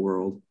Testament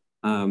world,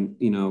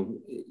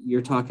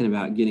 you're talking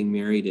about getting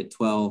married at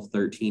 12,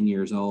 13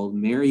 years old.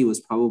 Mary was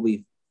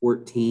probably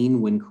 14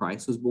 when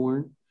Christ was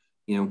born.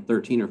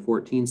 13 or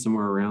 14,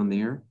 somewhere around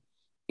there.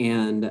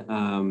 And,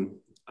 I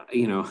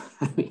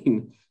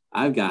mean,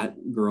 I've got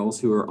girls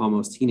who are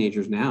almost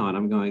teenagers now, and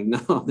I'm going,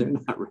 no, they're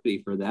not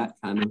ready for that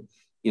kind of,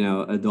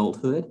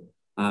 adulthood.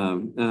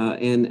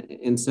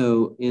 And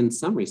so in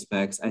some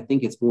respects, I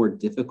think it's more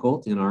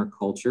difficult in our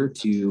culture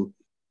to,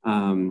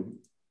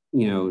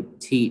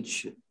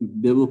 teach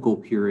biblical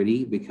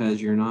purity,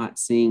 because you're not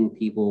seeing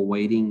people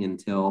waiting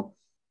until,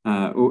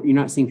 or you're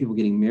not seeing people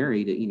getting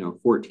married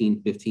at,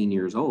 14, 15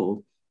 years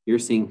old. You're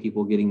seeing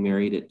people getting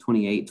married at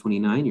 28,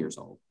 29 years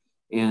old.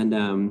 And,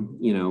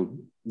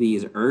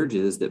 these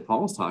urges that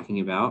Paul's talking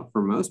about,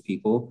 for most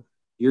people,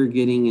 you're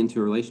getting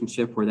into a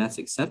relationship where that's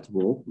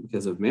acceptable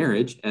because of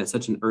marriage at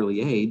such an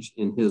early age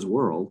in his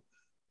world.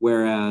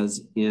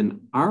 Whereas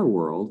in our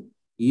world,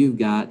 you've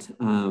got,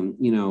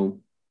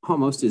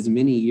 almost as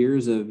many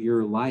years of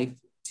your life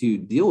to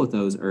deal with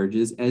those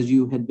urges as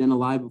you had been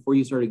alive before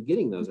you started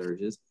getting those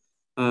urges,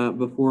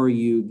 before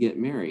you get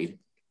married.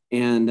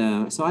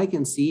 And so I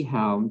can see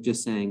how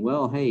just saying,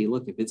 well, hey,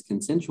 look, if it's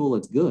consensual,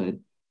 it's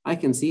good. I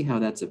can see how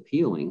that's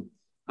appealing.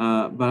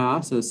 But I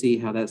also see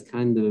how that's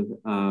kind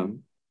of,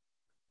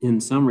 in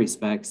some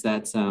respects,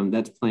 that's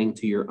playing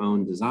to your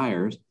own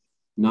desires,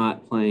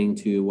 not playing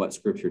to what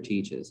Scripture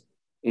teaches.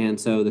 And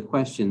so the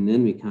question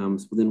then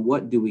becomes, well, then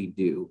what do we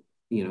do?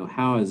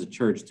 How as a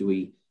church do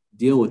we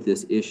deal with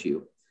this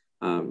issue?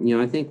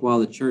 I think while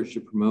the church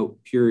should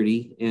promote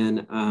purity,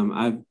 and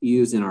I've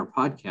used in our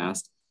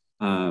podcast,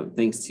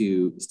 thanks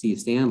to Steve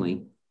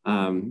Stanley,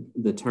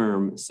 the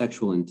term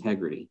sexual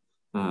integrity.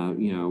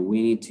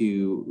 We need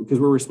to, because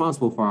we're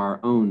responsible for our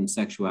own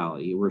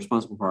sexuality. We're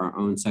responsible for our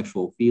own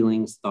sexual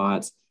feelings,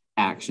 thoughts,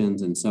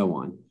 actions, and so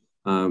on.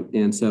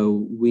 And so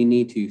we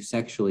need to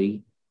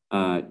sexually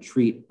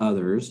treat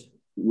others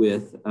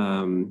with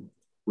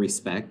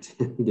respect,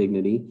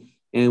 dignity,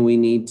 and we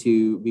need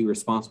to be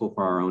responsible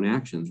for our own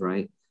actions,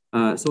 right?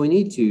 So we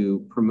need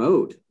to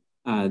promote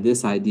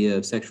this idea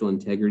of sexual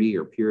integrity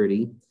or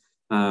purity,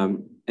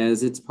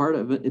 as it's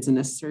a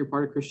necessary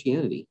part of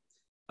Christianity.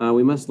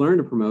 We must learn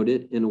to promote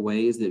it in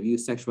ways that view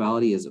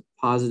sexuality as a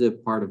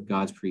positive part of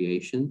God's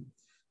creation.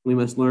 We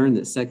must learn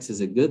that sex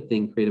is a good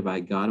thing created by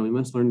God, and we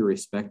must learn to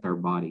respect our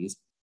bodies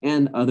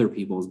and other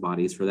people's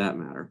bodies for that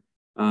matter.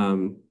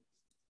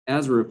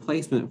 As a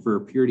replacement for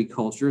a purity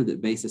culture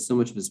that bases so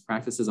much of its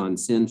practices on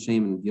sin,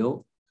 shame, and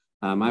guilt,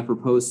 my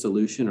proposed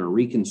solution or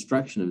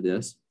reconstruction of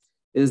this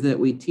is that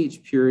we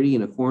teach purity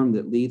in a form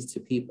that leads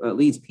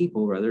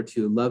people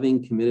to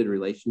loving, committed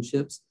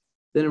relationships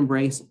that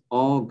embrace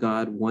all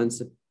God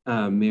wants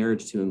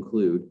marriage to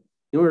include.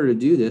 In order to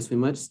do this, we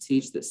must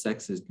teach that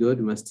sex is good.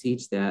 We must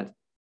teach that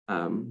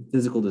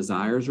physical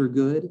desires are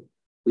good.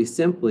 We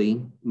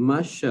simply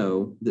must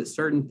show that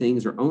certain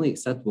things are only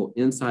acceptable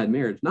inside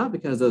marriage, not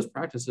because those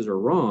practices are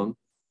wrong,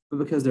 but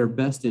because they're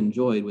best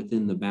enjoyed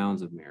within the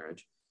bounds of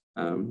marriage.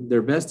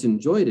 They're best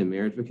enjoyed in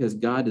marriage because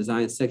God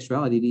designed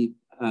sexuality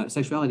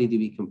to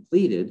be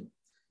completed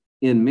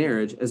in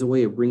marriage as a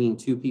way of bringing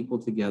two people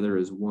together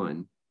as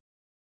one.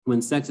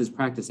 When sex is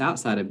practiced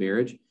outside of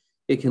marriage,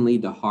 It can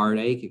lead to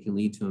heartache. It can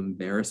lead to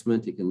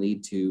embarrassment. It can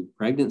lead to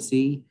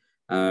pregnancy.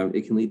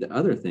 It can lead to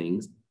other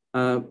things.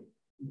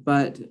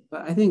 But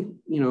I think,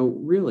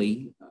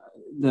 really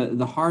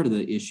the heart of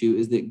the issue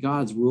is that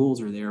God's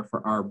rules are there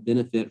for our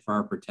benefit, for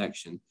our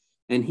protection.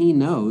 And he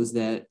knows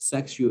that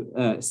sex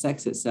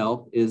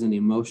itself is an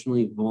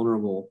emotionally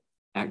vulnerable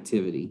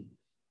activity.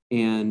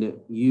 And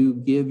you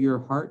give your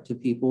heart to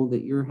people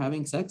that you're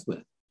having sex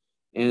with.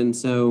 And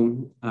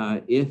so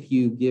if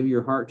you give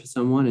your heart to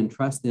someone and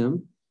trust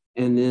them,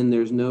 and then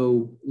there's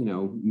no,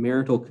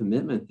 marital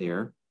commitment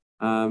there,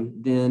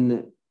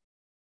 then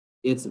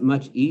it's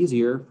much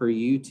easier for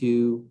you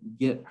to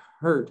get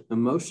hurt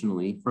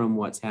emotionally from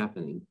what's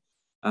happening.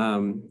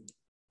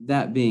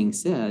 That being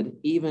said,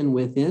 even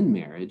within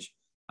marriage,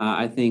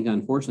 I think,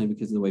 unfortunately,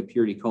 because of the way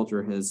purity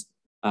culture has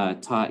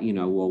taught,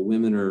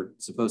 women are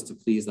supposed to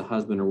please the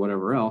husband or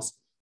whatever else,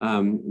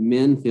 some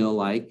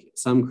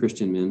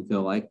Christian men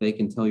feel like they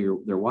can tell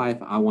their wife,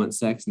 I want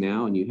sex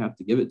now, and you have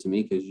to give it to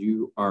me because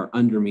you are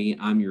under me,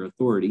 I'm your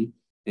authority,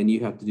 and you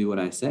have to do what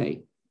I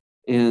say.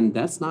 And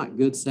that's not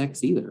good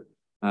sex either.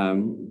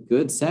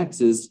 Good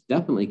sex is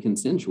definitely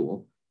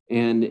consensual,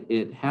 and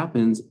it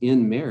happens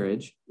in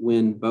marriage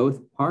when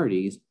both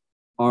parties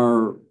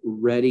are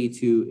ready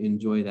to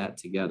enjoy that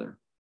together.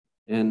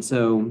 And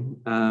so,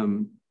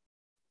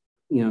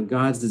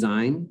 God's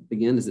design,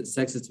 again, is that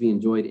sex is to be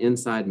enjoyed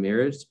inside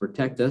marriage to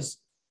protect us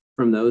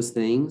from those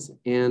things.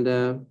 And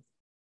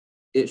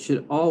it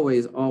should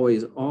always,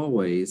 always,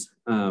 always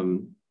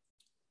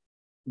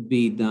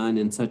be done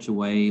in such a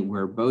way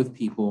where both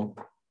people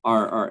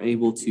are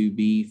able to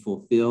be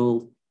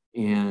fulfilled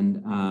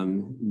and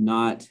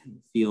not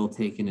feel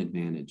taken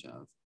advantage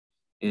of.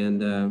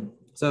 And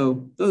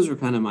so those are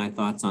kind of my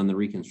thoughts on the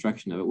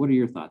reconstruction of it. What are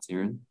your thoughts,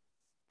 Erin?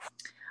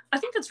 I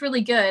think that's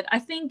really good. I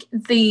think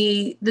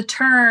the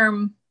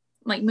term,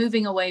 like,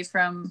 moving away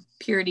from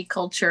purity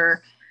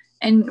culture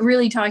and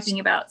really talking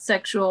about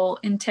sexual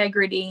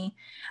integrity,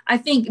 I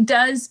think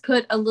does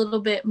put a little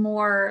bit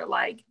more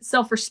like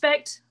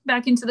self-respect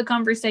back into the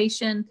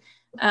conversation.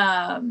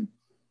 Not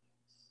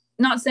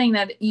saying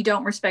that you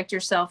don't respect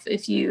yourself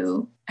if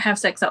you have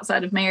sex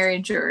outside of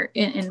marriage or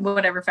in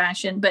whatever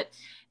fashion, but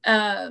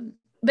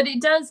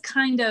it does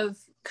kind of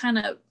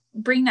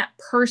bring that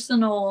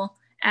personal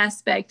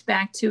aspect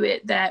back to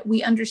it, that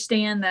we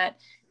understand that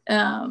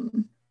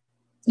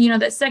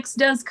that sex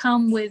does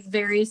come with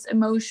various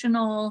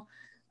emotional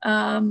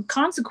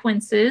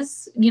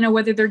consequences,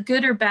 whether they're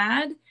good or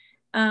bad,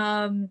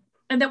 and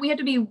that we have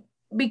to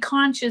be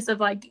conscious of,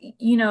 like,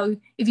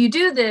 if you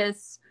do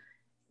this,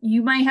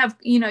 you might have,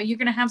 you're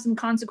going to have some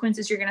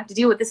consequences you're going to have to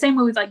deal with. The same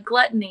way with, like,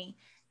 gluttony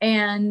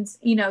and,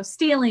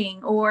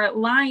 stealing or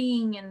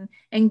lying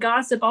and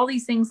gossip, all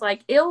these things,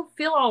 like, it'll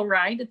feel all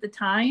right at the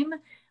time,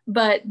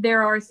 but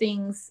there are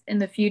things in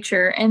the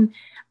future. And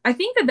I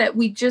think that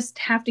we just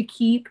have to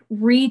keep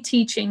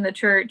reteaching the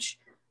church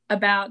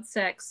about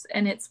sex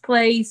and its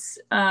place,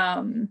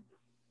 understanding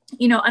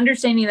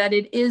that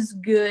it is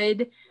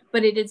good,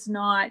 but it is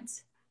not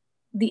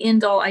the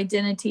end all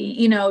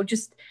identity.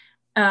 Just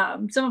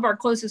some of our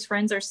closest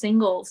friends are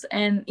singles,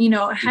 and,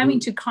 having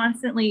to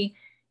constantly,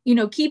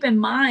 keep in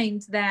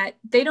mind that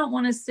they don't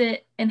want to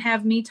sit and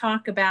have me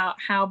talk about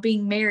how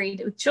being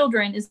married with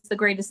children is the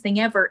greatest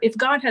thing ever if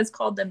God has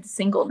called them to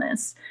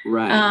singleness.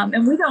 Right.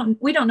 And we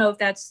don't know if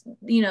that's,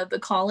 the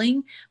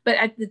calling, but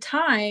at the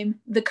time,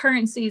 the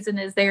current season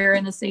is they're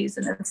in a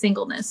season of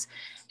singleness.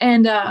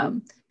 And I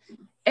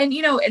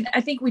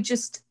think we're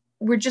just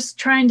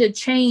trying to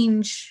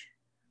change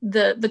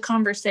the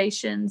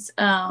conversations,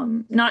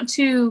 not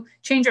to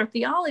change our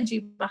theology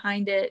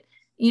behind it.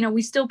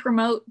 We still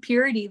promote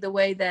purity the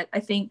way that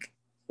I think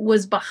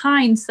was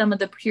behind some of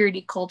the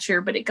purity culture,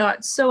 but it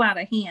got so out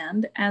of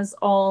hand, as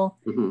all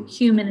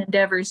human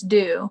endeavors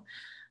do.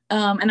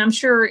 And I'm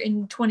sure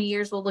in 20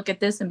 years, we'll look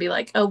at this and be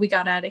like, oh, we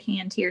got out of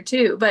hand here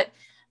too. But,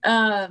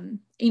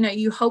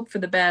 you hope for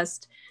the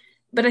best.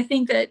 But I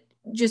think that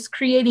just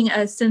creating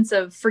a sense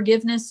of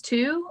forgiveness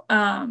too,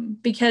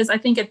 because I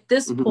think at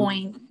this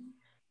point,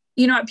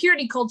 at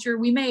purity culture,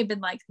 we may have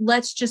been like,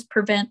 let's just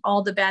prevent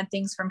all the bad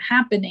things from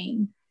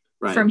happening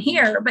from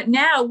here. But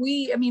now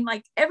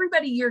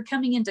everybody you're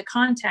coming into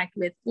contact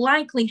with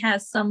likely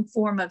has some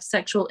form of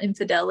sexual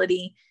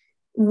infidelity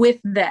with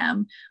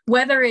them,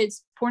 whether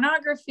it's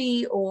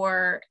pornography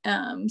or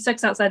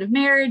sex outside of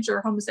marriage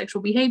or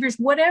homosexual behaviors,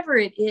 whatever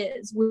it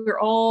is. We're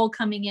all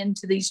coming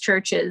into these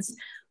churches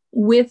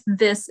with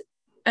this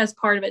as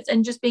part of it,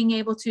 and just being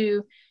able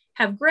to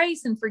have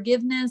grace and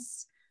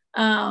forgiveness,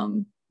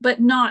 but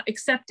not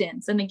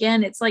acceptance. And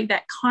again, it's like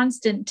that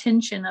constant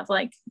tension of,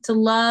 like, to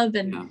love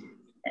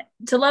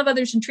to love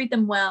others and treat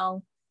them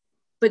well,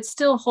 but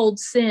still hold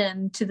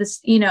sin to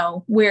this,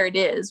 where it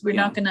is. We're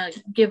not going to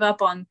give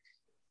up on,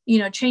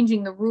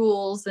 changing the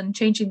rules and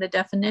changing the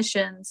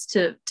definitions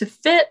to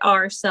fit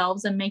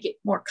ourselves and make it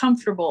more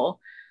comfortable.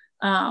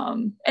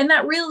 And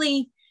that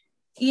really,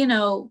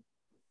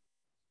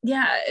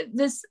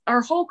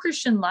 our whole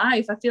Christian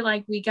life, I feel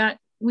like we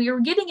were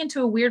getting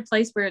into a weird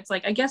place where it's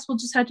like, I guess we'll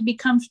just have to be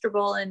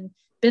comfortable and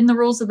bend the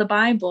rules of the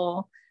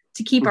Bible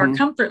to keep our Mm-hmm.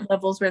 comfort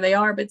levels where they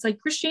are. But it's like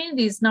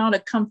Christianity is not a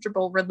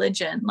comfortable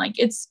religion. Like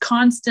it's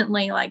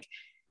constantly like,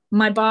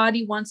 my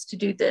body wants to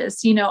do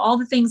this, all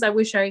the things I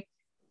wish I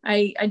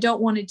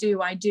don't want to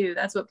do, I do.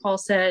 That's what Paul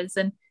says.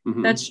 And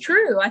Mm-hmm. that's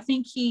true. I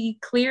think he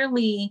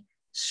clearly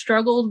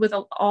struggled with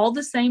all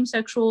the same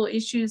sexual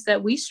issues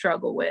that we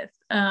struggle with.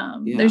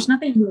 There's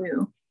nothing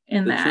new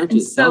in the that. church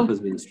And itself has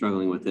been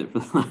struggling with it for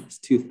the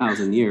last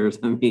 2,000 years.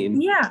 I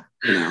mean, yeah.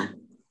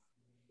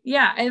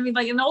 Yeah. I mean,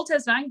 like in the Old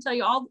Testament, I can tell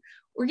you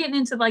we're getting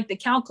into like the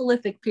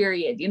Chalcolithic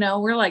period,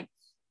 we're like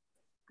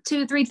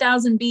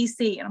 3,000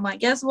 BC. And I'm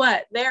like, guess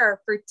what? There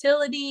are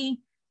fertility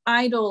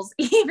idols.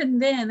 Even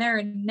then, there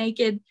are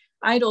naked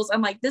idols.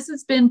 I'm like, this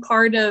has been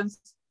part of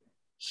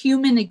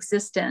human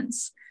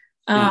existence.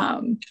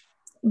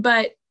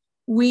 But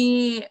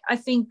I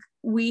think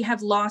we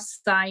have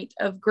lost sight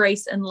of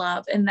grace and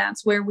love. And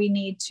that's where we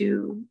need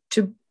to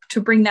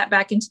bring that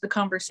back into the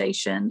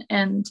conversation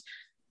and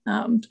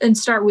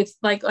start with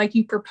like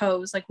you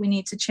propose, like we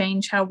need to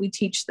change how we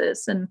teach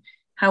this and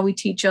how we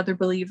teach other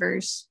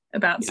believers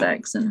about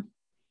sex. And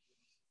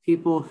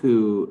people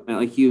who,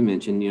 like you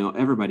mentioned,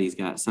 everybody's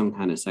got some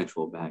kind of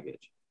sexual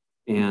baggage,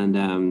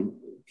 and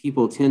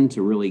people tend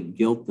to really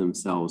guilt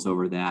themselves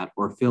over that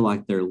or feel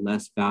like they're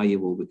less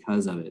valuable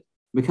because of it,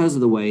 because of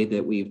the way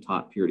that we've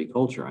taught purity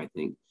culture, I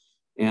think.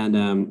 And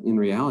in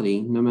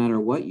reality, no matter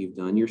what you've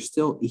done, you're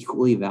still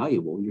equally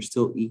valuable. You're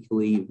still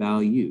equally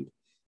valued.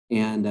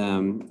 And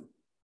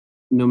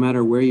no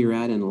matter where you're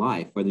at in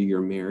life, whether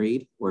you're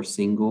married or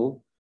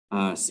single,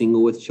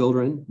 single with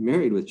children,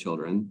 married with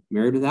children,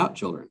 married without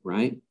children,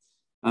 right?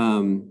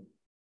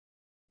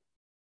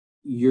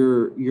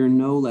 You're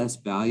no less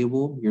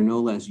valuable. You're no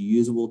less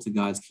usable to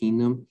God's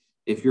kingdom.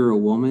 If you're a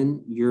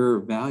woman, your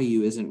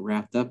value isn't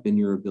wrapped up in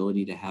your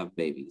ability to have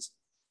babies.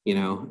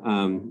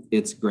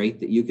 It's great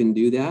that you can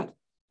do that.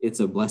 It's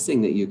a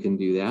blessing that you can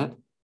do that,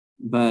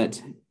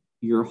 but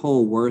your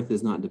whole worth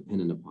is not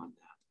dependent upon that.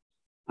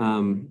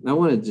 I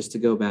wanted just to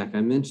go back.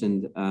 I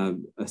mentioned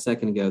a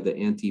second ago the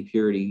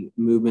anti-purity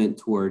movement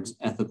towards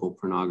ethical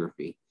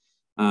pornography.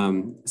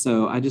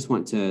 So I just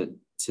want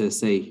to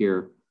say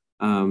here,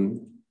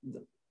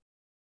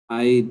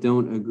 I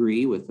don't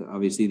agree with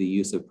obviously the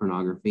use of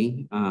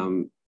pornography,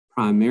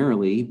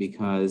 primarily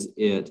because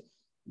it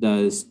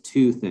does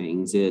two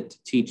things. It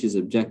teaches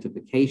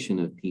objectification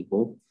of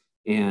people,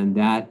 and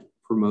that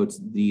promotes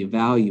the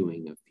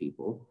valuing of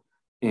people.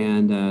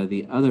 And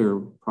the other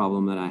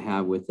problem that I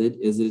have with it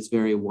is it's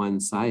very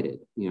one-sided.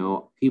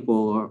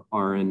 People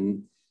are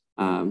in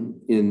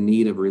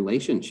need of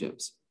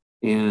relationships.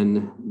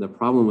 And the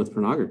problem with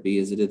pornography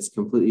is that it's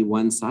completely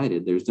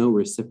one-sided. There's no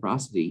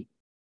reciprocity.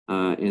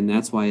 And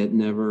that's why it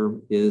never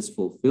is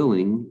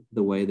fulfilling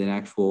the way that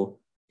actual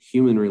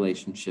human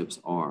relationships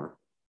are.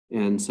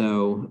 And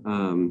so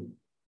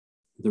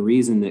the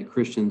reason that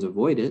Christians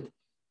avoid it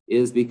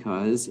is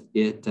because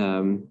it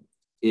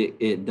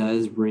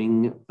does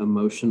bring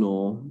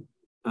emotional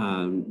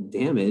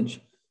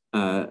damage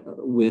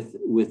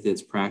with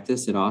its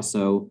practice. It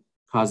also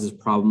causes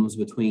problems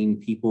between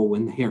people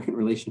when they are in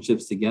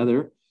relationships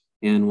together,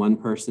 and one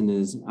person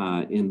is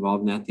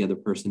involved in that, the other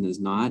person is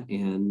not,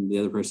 and the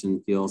other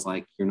person feels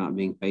like you're not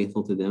being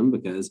faithful to them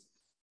because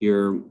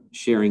you're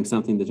sharing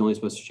something that you're only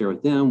supposed to share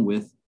with them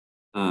with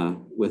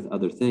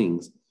other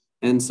things.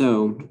 And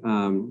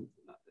so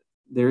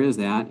there is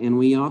that. And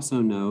we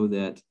also know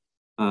that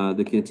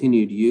the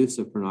continued use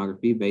of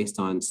pornography based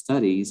on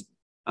studies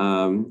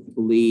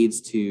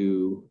leads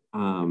to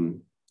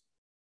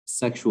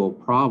sexual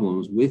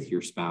problems with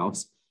your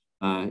spouse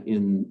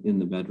in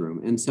the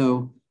bedroom. And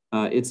so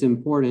it's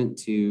important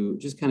to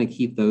just kind of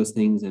keep those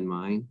things in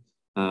mind.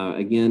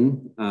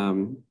 Again,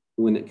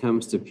 when it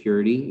comes to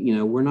purity,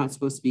 we're not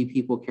supposed to be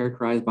people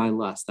characterized by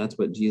lust. That's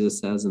what Jesus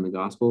says in the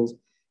Gospels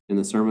in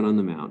the Sermon on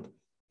the Mount.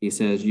 He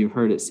says, you've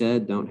heard it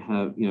said, don't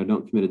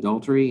commit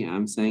adultery.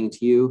 I'm saying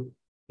to you,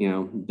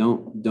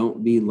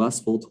 don't be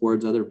lustful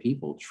towards other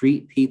people.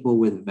 Treat people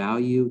with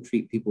value,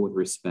 treat people with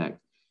respect.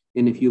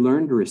 And if you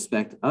learn to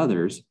respect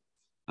others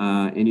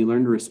and you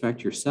learn to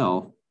respect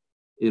yourself,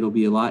 it'll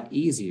be a lot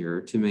easier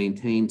to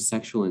maintain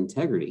sexual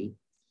integrity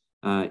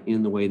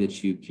in the way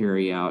that you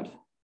carry out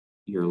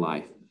your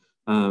life.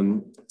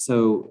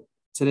 So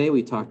today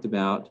we talked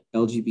about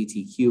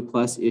LGBTQ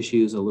plus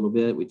issues a little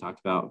bit. We talked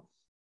about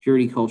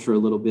purity culture a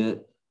little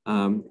bit.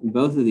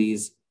 Both of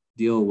these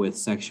deal with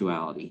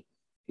sexuality.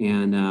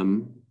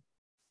 And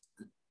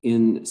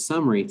in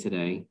summary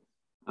today,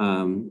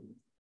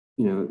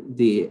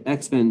 the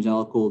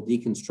evangelical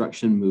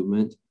deconstruction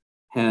movement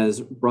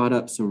has brought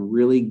up some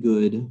really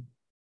good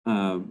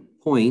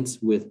points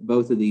with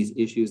both of these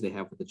issues they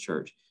have with the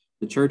church.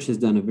 The church has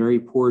done a very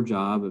poor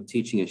job of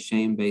teaching a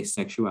shame-based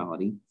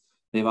sexuality.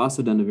 They've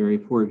also done a very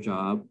poor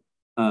job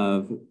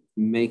of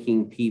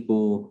making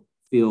people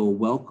feel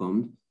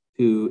welcomed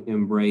who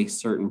embrace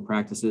certain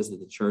practices that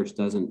the church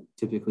doesn't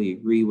typically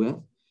agree with.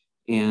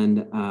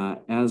 And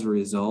as a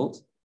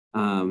result,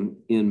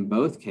 in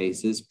both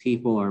cases,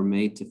 people are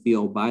made to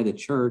feel by the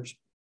church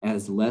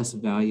as less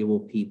valuable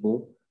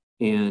people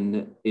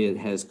and it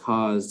has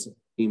caused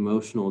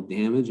emotional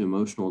damage,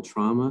 emotional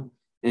trauma,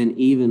 and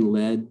even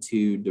led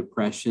to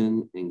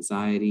depression,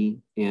 anxiety,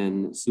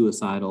 and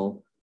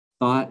suicidal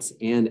thoughts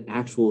and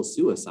actual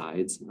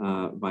suicides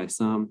by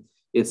some.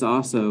 It's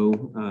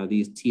also,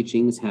 these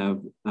teachings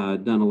have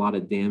done a lot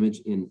of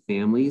damage in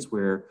families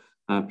where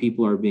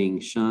people are being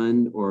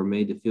shunned or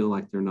made to feel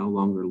like they're no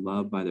longer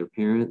loved by their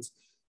parents,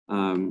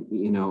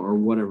 or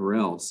whatever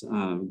else,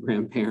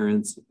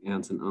 grandparents,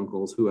 aunts and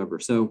uncles, whoever.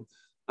 So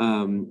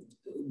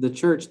the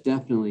church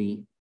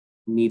definitely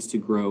needs to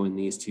grow in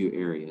these two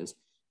areas.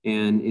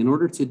 And in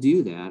order to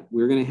do that,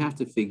 we're going to have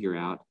to figure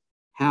out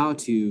how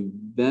to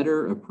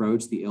better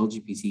approach the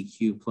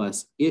LGBTQ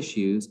plus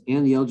issues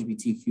and the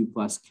LGBTQ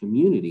plus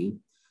community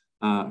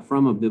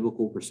from a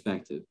biblical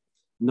perspective.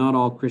 Not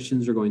all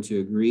Christians are going to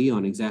agree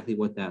on exactly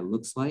what that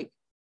looks like,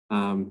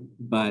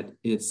 but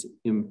it's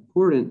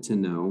important to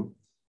know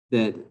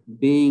that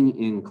being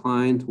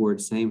inclined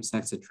towards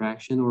same-sex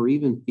attraction or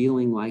even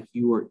feeling like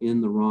you are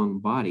in the wrong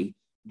body,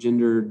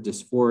 gender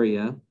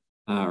dysphoria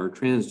or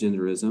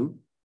transgenderism,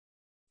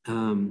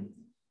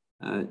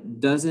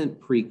 doesn't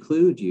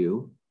preclude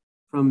you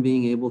from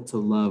being able to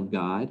love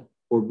God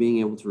or being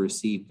able to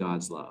receive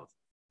God's love.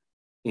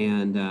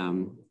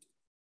 And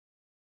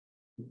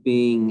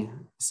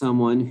being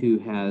someone who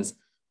has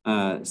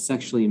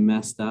sexually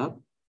messed up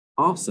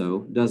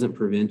also doesn't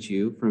prevent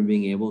you from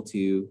being able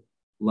to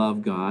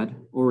love God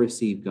or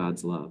receive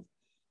God's love.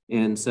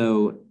 And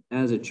so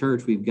as a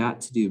church, we've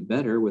got to do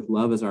better with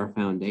love as our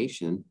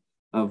foundation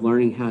of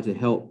learning how to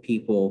help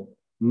people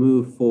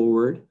move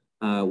forward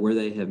where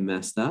they have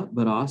messed up,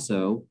 but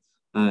also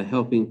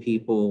helping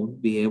people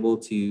be able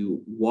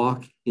to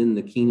walk in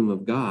the kingdom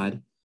of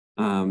God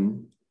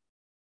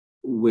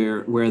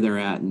where they're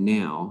at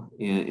now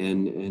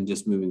and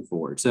just moving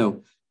forward.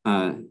 So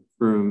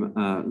from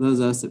those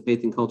of us at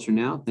Faith and Culture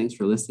Now, thanks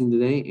for listening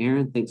today.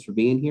 Aaron, thanks for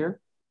being here.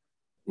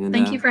 And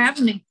thank you for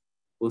having me.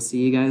 We'll see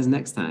you guys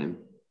next time.